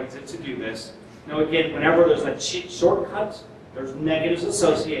method, right, to do this. Now again, whenever there's a cheat shortcut, there's negatives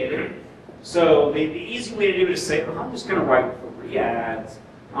associated. So the easy way to do it is say, I'm just going to write 3 ads.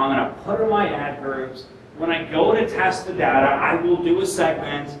 I'm going to put in my ad groups. When I go to test the data, I will do a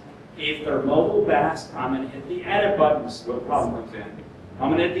segment. If they're mobile best, I'm going to hit the edit button. This is where the problem comes in. I'm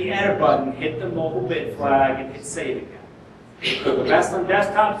going to hit the edit button, hit the mobile bid flag, and hit save again. If they're the best on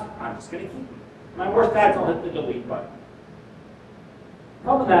desktops, I'm just going to keep them. My worst ads, I'll hit the delete button.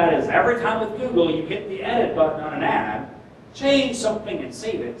 Problem with that is every time with Google, you hit the edit button on an ad, change something and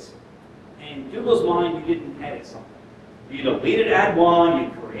save it. In Google's mind, you didn't edit something. You deleted ad 1, you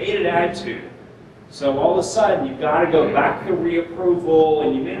created ad 2. So all of a sudden, you've got to go back to reapproval,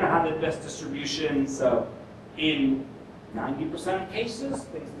 and you may not have the best distribution. So in 90% of cases,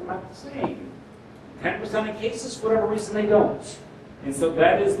 things come out the same. 10% of cases, for whatever reason, they don't. And so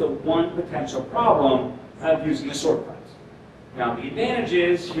that is the one potential problem of using a shortcut. Now, the advantage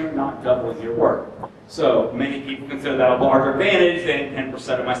is you're not doubling your work. So many people consider that a larger advantage, and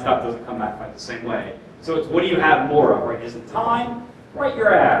 10% of my stuff doesn't come back quite the same way. So it's what do you have more of, right? Is it time? Write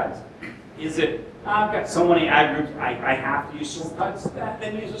your ads. Is it, I've got so many ad groups, I have to use shortcuts,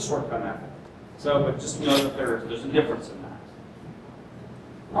 then use a shortcut method. So, but just know that there's a difference in that.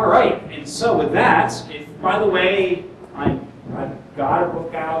 All right, and so with that, if, by the way, I've got a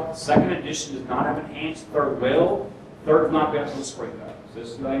book out, second edition does not have enhanced, third will. Third's not going to the spring though. So this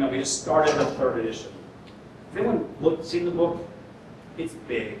is, we just started the third edition. Has anyone seen the book? It's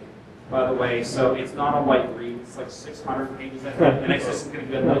big, by the way, so it's not a light read. It's like 600 pages. I think. The next edition is going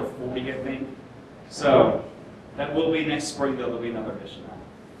to be another 40, I think. So that will be next spring, though. There'll be another edition.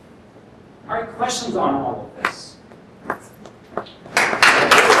 All right, questions on all of this?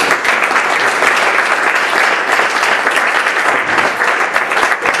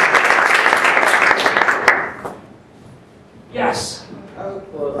 Yes? How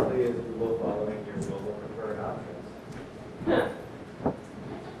closely is Google following your mobile preferred options?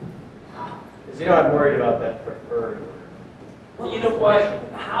 Because I'm worried about that preferred. Well, you know what?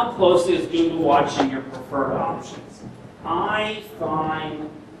 How closely is Google watching your preferred options? I find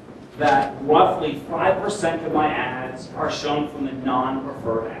that roughly 5% of my ads are shown from the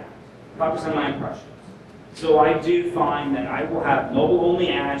non-preferred ad. 5% of my impressions. So I do find that I will have mobile-only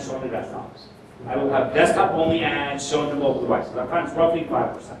ads shown to desktops. I will have desktop-only ads shown to mobile devices. I find it's roughly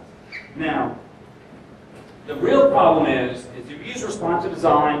 5%. Now, the real problem is if you use responsive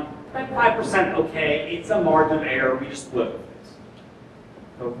design, that 5% okay, it's a margin of error, we just live with it.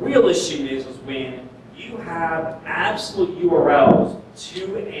 The real issue is when you have absolute URLs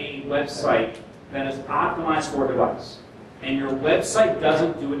to a website that is optimized for a device, and your website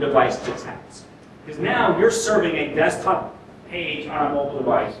doesn't do a device detect. Because now you're serving a desktop page on a mobile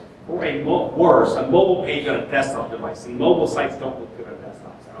device, or worse, a mobile page on a desktop device. And mobile sites don't look good on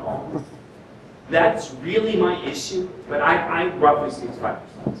desktops at all. That's really my issue, but I roughly see it's 5%.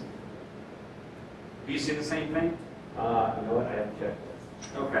 Do you see the same thing? You know what? I haven't checked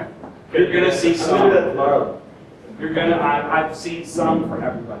this. Okay. You're going to see some. I'll do that tomorrow. You're going to, I've seen some for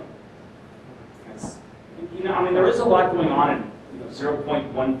everybody. There is a lot going on in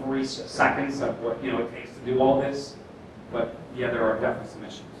 0.13 seconds of what it takes to do all this, but yeah, there are definitely some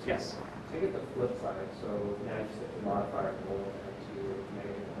issues. Yes? Take it the flip side. So now you set the modifier goal to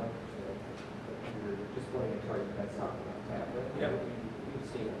negative 1%. You're just going to target that top on tablet. Yep.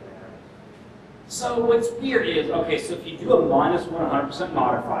 You've seen it there. So what's weird is, okay, so if you do a minus 100%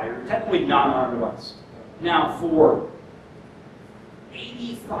 modifier, you're technically not on a device. Now for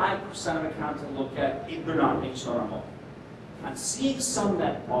 85% of accounts I look at, they're not being shown on mobile. I'm seeing some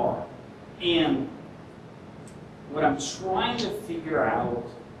that are. And what I'm trying to figure out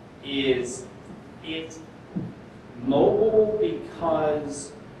is it's mobile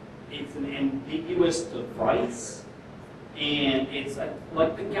because it's an ambiguous device, and it's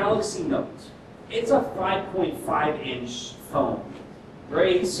like the Galaxy Note. It's a 5.5-inch phone,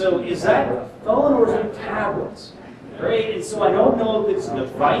 right? So is that a phone or is it a tablet? Right? And so I don't know if it's a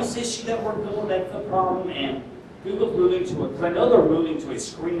device issue that we're building, that's the problem, and Google's moving to it, because I know they're moving to a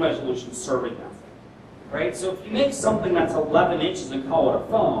screen resolution serving method. Right? So if you make something that's 11 inches and call it a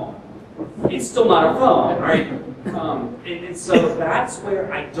phone, it's still not a phone, right? And so that's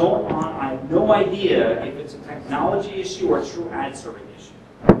where I have no idea if it's a technology issue or a true ad serving issue.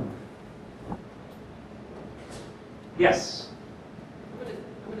 Yes? I'm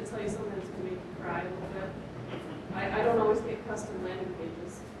going to tell you something that's going to make you cry a little bit. I don't always get custom landing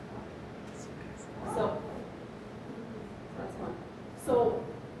pages. So, that's fun. So,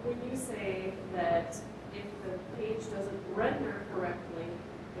 when you say that if the page doesn't render correctly,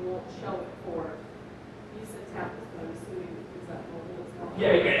 it won't show it for, you said tablet, but I'm assuming is that mobile as well? Yeah,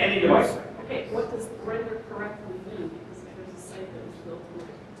 any device. Okay, what does render correctly mean? Because there's a site that was built in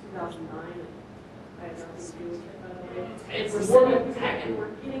like 2009 and I had nothing to do with it, by the way. It's we're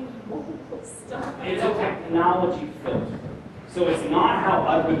getting mobile stuff. It's a technology filter. So it's not how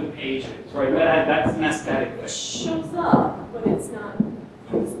ugly the page is, right? That's an aesthetic It thing. shows up, but it's not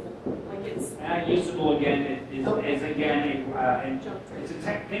usable. Like it's Usable again is again it's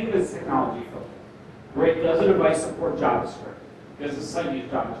a think of it as technology filter. Right? Does a device support JavaScript? Does the site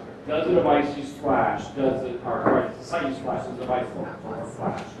use JavaScript? Does the device use Flash? Does the site use Flash? Does the device support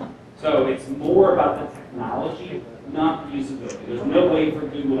Flash? So it's more about the technology, not the usability. There's no way for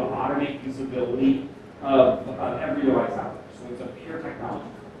Google to automate usability of every device out there. So it's a pure technology.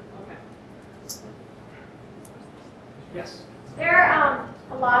 okay. Yes. There are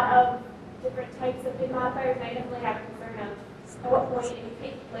a lot of different types of bid modifiers, and I definitely have a concern of at what point if you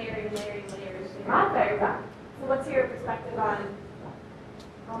take layering bid modifiers on. So what's your perspective on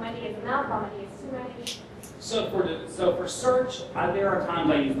how many is enough, how many is too many? So for search, there are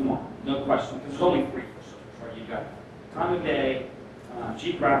times I use them all, no question, because there's only 3 for search, right? You've got time of day,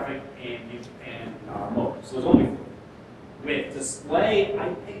 geographic, and mobile. So there's only 3. With display,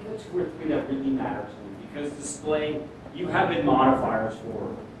 I think the 2 or 3 that really matter to me, because display, you have bid modifiers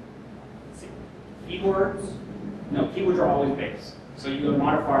for, let's see, keywords. No, keywords are always base. So you have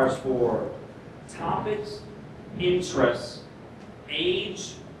modifiers for topics, interests,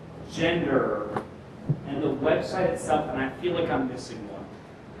 age, gender, and the website itself, and I feel like I'm missing one.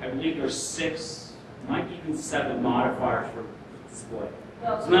 I believe there's 6, might be even 7 modifiers for display.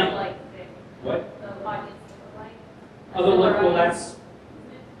 Those So not- like What? the audience like. Other look, well, that's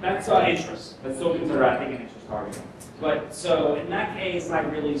interest. That's still considered, I think, an interest targeting. But so in that case, I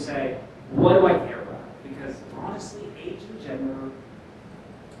really say, what do I care about? Because honestly, age and gender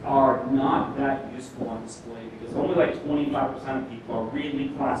are not that useful on display because only like 25% of people are really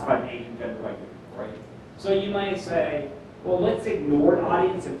classified age and gender by Google, right? So you might say, well, let's ignore the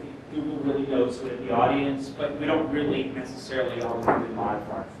audience if Google really knows who the audience, but we don't really necessarily always need to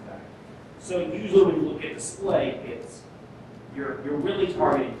modify for that. So usually when you look at display, it's you're really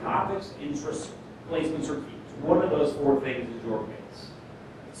targeting topics, interests, placements, or keywords. One of those 4 things is your base.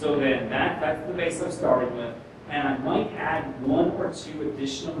 So then that's the base I'm starting with. And I might add 1 or 2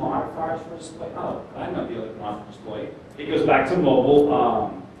 additional modifiers for display. Oh, I know the other one for display. It goes back to mobile,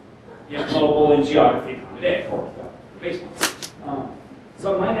 mobile and geography today, of course, Facebook.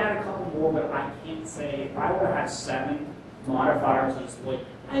 So I might add a couple more, but I can't say, if I were to have 7 modifiers on display,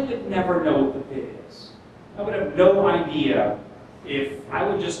 I would never know what the bid is. I would have no idea if I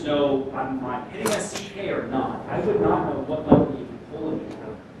would just know I'm hitting a CK or not. I would not know what level you can pull it at.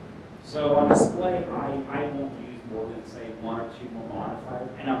 So on display, I won't use more than, say, 1 or 2 more modifiers,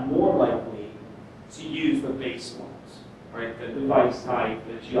 and I'm more likely to use the base ones, right? The device type,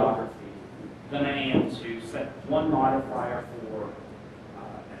 the geography, than I am to set 1 modifier for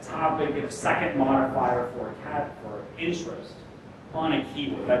a topic and a 2nd modifier for interest on a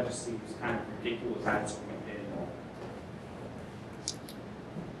keyword. That just seems kind of ridiculous at this point anymore.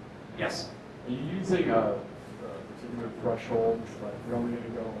 Yes? Are you using a particular threshold, like you're only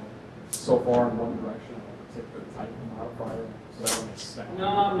going to go so far in one direction, a particular type of modifier, so that when it's stacked?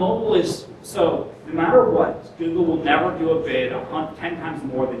 No, mobile is, so no matter what, Google will never do a bid 10 times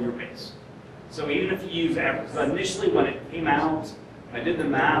more than your base. So even if you use average, because initially when it came out, I did the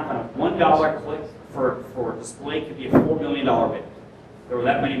math, and a $1 click for display could be a $4 million bid. There were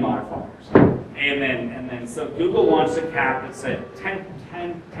that many modifiers. And then so Google launched a cap that said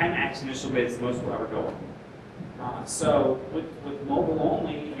 10x initial bids, the most will ever go on. So with mobile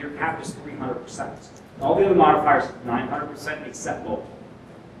only, your cap is 300%. All the other modifiers are 900% except mobile.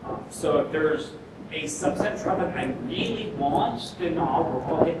 So if there's a subset of traffic I really want, then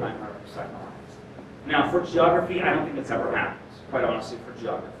I'll hit 900%. Now for geography, I don't think that's ever happened, quite honestly, for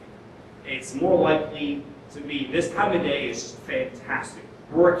geography. It's more likely to be, this time of day is just fantastic.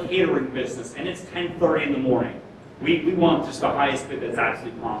 We're a catering business and it's 10:30 in the morning. We want just the highest bid that's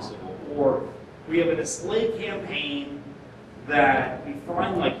absolutely possible. Or we have a display campaign that we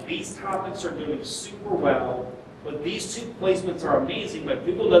find like these topics are doing super well, but these 2 placements are amazing, but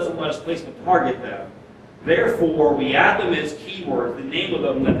Google doesn't let us placement target them. Therefore, we add them as keywords, the name of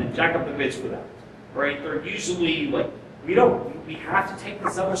them, and then jack up the bids for them. Right? They're usually like, we have to take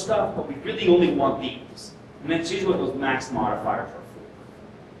this other stuff, but we really only want these. And that's usually what those max modifiers are for.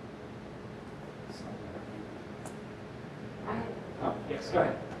 Oh, yes, go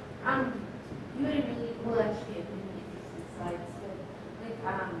ahead. You had a really, well, actually, I didn't get these slides, but like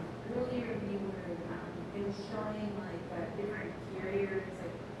earlier you were, it was showing like different carriers,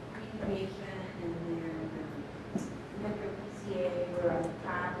 like communication and their Metro PCA were on the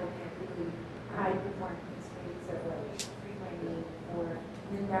top and had really high performance rates of like 3.84,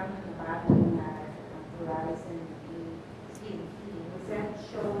 and then down on the bottom you had Verizon and AT&T. Was that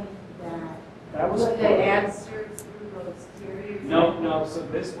showing that That was the ad serves through those carriers? No, so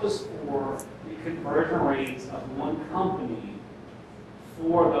this was for the conversion rates of one company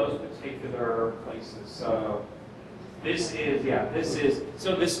for those particular places. So this is,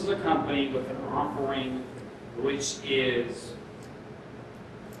 this is a company with an offering which is,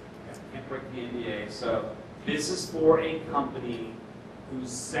 I can't break the NDA, so this is for a company who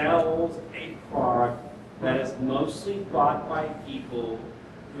sells a product that is mostly bought by people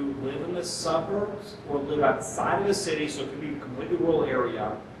who live in the suburbs or live outside of the city, so it could be a completely rural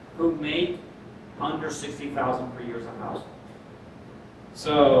area, who make under $60,000 per year as a household.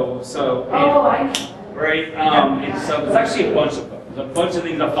 Oh, I know. Right? And so there's actually a bunch of them. There's a bunch of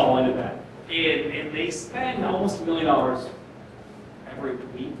things that fall into that. And they spend almost $1 million every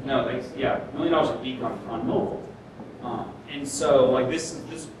week. No, $1 million a week on mobile. And so, like, this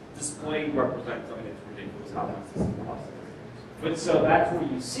display represents something that's ridiculous how much this costs. But so that's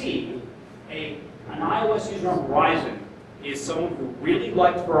where you see an iOS user on Verizon is someone who really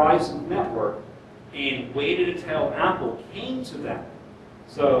liked Verizon's network and waited until Apple came to them.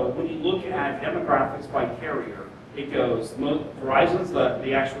 So when you look at demographics by carrier, it goes, Verizon's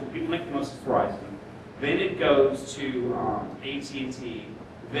the actual, people make the most is Verizon. Then it goes to AT&T,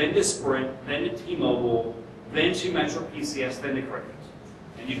 then to Sprint, then to T-Mobile, then to Metro PCS, then to Cricket.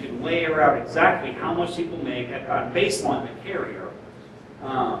 And you can layer out exactly how much people make at baseline the carrier.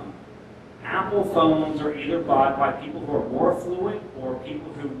 Apple phones are either bought by people who are more affluent or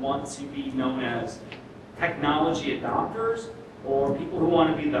people who want to be known as technology adopters, or people who want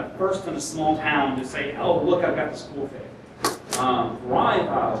to be the first in a small town to say, oh, look, I've got the school thing.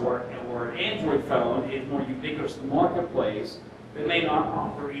 Or an Android phone is more ubiquitous in the marketplace. They may not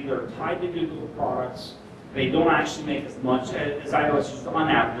offer either tied to Google products. They don't actually make as much as iOS users on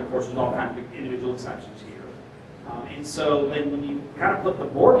average. Of course, there's all kinds of individual exceptions here. And so then when you kind of put the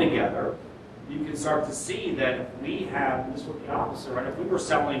board together, you can start to see that if we have, and this would be the opposite, right? If we were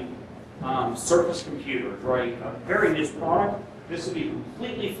selling Surface computers, right, a very niche product, this would be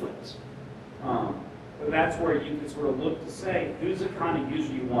completely flipped. But that's where you can sort of look to say, who's the kind of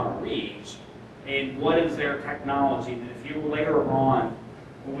user you want to reach, and what is their technology? And if you layer on,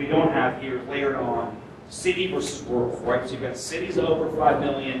 what we don't have here is layered on city versus rural, right? So you've got cities over 5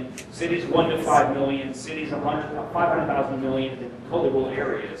 million, cities 1 to 5 million, cities 500,000 million in totally rural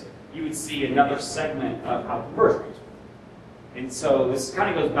areas. You would see another segment of how conversion rates work. And so this kind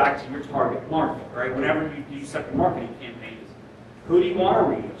of goes back to your target market, right? Whenever you do second marketing campaigns, who do you want to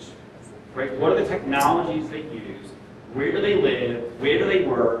reach? Right? What are the technologies they use? Where do they live? Where do they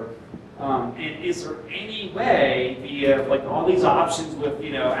work? And is there any way, via like all these options with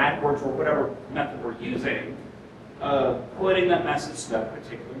AdWords or whatever method we're using, putting that message to that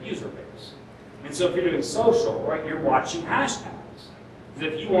particular user base? And so if you're doing social, right, you're watching hashtags.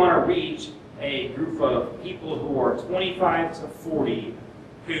 Because if you want to reach a group of people who are 25 to 40,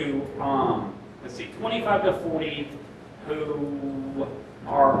 who 25 to 40, who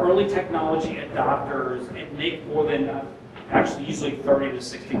are early technology adopters and make more than, actually usually 30 to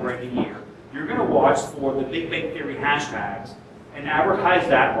 60 grand a year, you're going to watch for the Big Bang Theory hashtags and advertise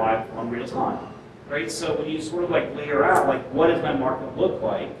that live on real time, right? So when you sort of like layer out, like, what does my market look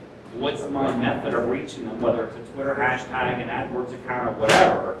like? What's my method of reaching them, whether it's a Twitter hashtag, an AdWords account, or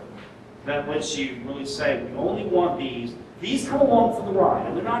whatever, that lets you really say, we only want these. These come along for the ride,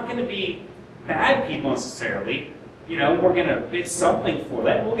 and they're not going to be bad people necessarily. We're going to bid something for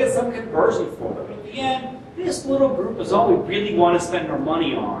them. We'll get some conversion for them. But at the end, this little group is all we really want to spend our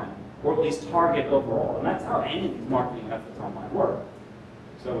money on, or at least target overall. And that's how any of these marketing methods online work.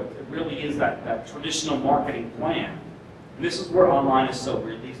 So it really is that traditional marketing plan. And this is where online is so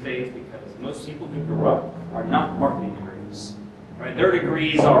weird these days, because most people who grew up are not marketing degrees. Right? Their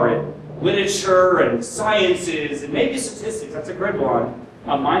degrees are in literature and sciences and maybe statistics. That's a good one.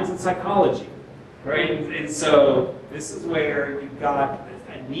 Mine's in psychology. Right? And so this is where you've got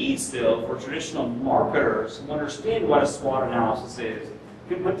a need still for traditional marketers who understand what a SWOT analysis is,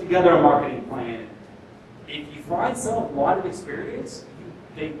 can put together a marketing plan. If you find someone with a lot of experience,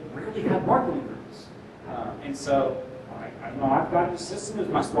 they rarely have marketing groups. And so I know I've got the system as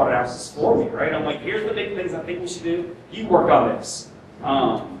my SWOT analysis for me, right? I'm like, here's the big things I think we should do. You work on this.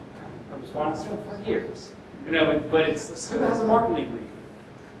 I've been SWOT analysis for years. But it's who has a marketing degree?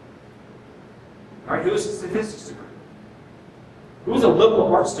 All right, who has a statistics degree? Who has a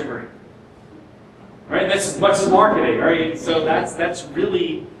liberal arts degree? Right, that's as much as marketing, right? So that's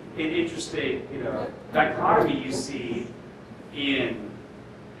really an interesting, dichotomy you see in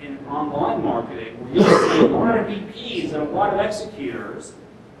online marketing, where you'll see a lot of VPs and a lot of executors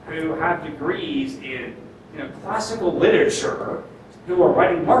who have degrees in classical literature who are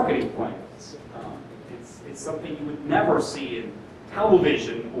writing marketing plans. It's something you would never see in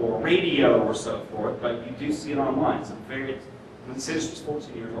television or radio or so forth, but you do see it online. It's MnSearch is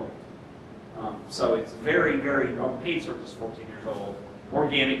 14 years old. So it's very, very, paid search is 14 years old.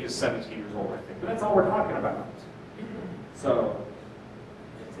 Organic is 17 years old, I think. But that's all we're talking about. So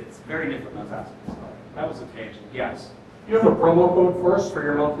it's very different in those aspects. That was a tangent. Yes? You have a promo code for us for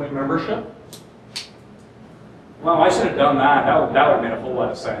your monthly membership? Well, I should have done that. That would have made a whole lot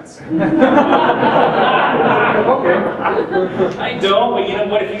of sense. Okay. I don't, but you know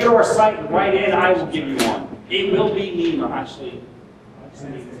what? If you go to our site and write in, I will give you one. It will be me. Actually, I just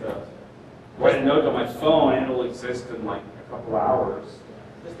need to write a note on my phone, and it'll exist in like a couple hours.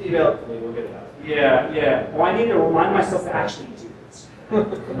 Just email it to me, we'll get it out. Yeah, yeah. Well, I need to remind myself to actually do this.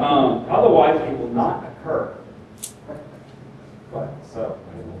 Otherwise, it will not occur. But, so.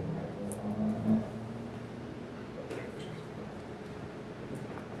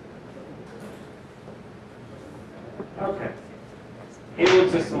 Okay. It will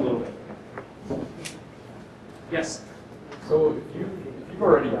exist in a little bit. Yes? So if you've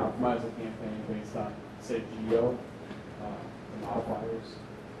already optimized a campaign based on, say, geo, the modifiers,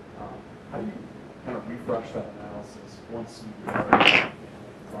 how do you kind of refresh that analysis once you already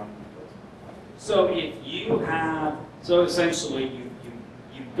run those? So if you have, so essentially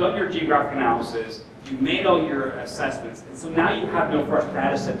you've done your geographic analysis, you've made all your assessments, and so now you have no fresh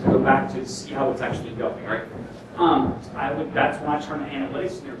data set to go back to see how it's actually going, right? That's when I turn to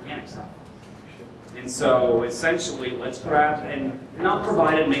analytics and the organic stuff. And so essentially, let's grab, and not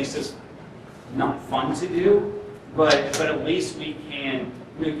provided makes this not fun to do, but at least we can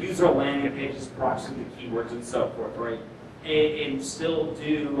use our landing pages, proximate keywords, and so forth, right? And still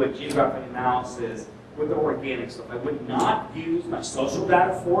do a geographic analysis with the organic stuff. I would not use my social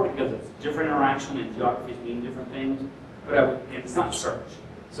data for it because it's different interaction and geographies mean different things, but it's not search.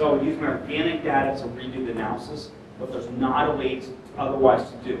 So I would use my organic data to redo the analysis, but there's not a way otherwise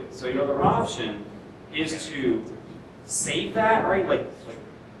to do it. So your other option is to save that, right? Like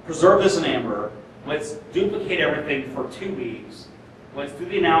preserve this in Amber. Let's duplicate everything for 2 weeks. Let's do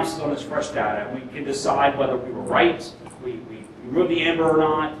the analysis on this fresh data. We can decide whether we were right, we remove the Amber or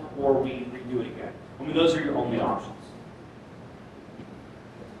not, or we redo it again. I mean, those are your only options.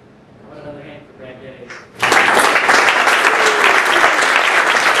 On the other hand,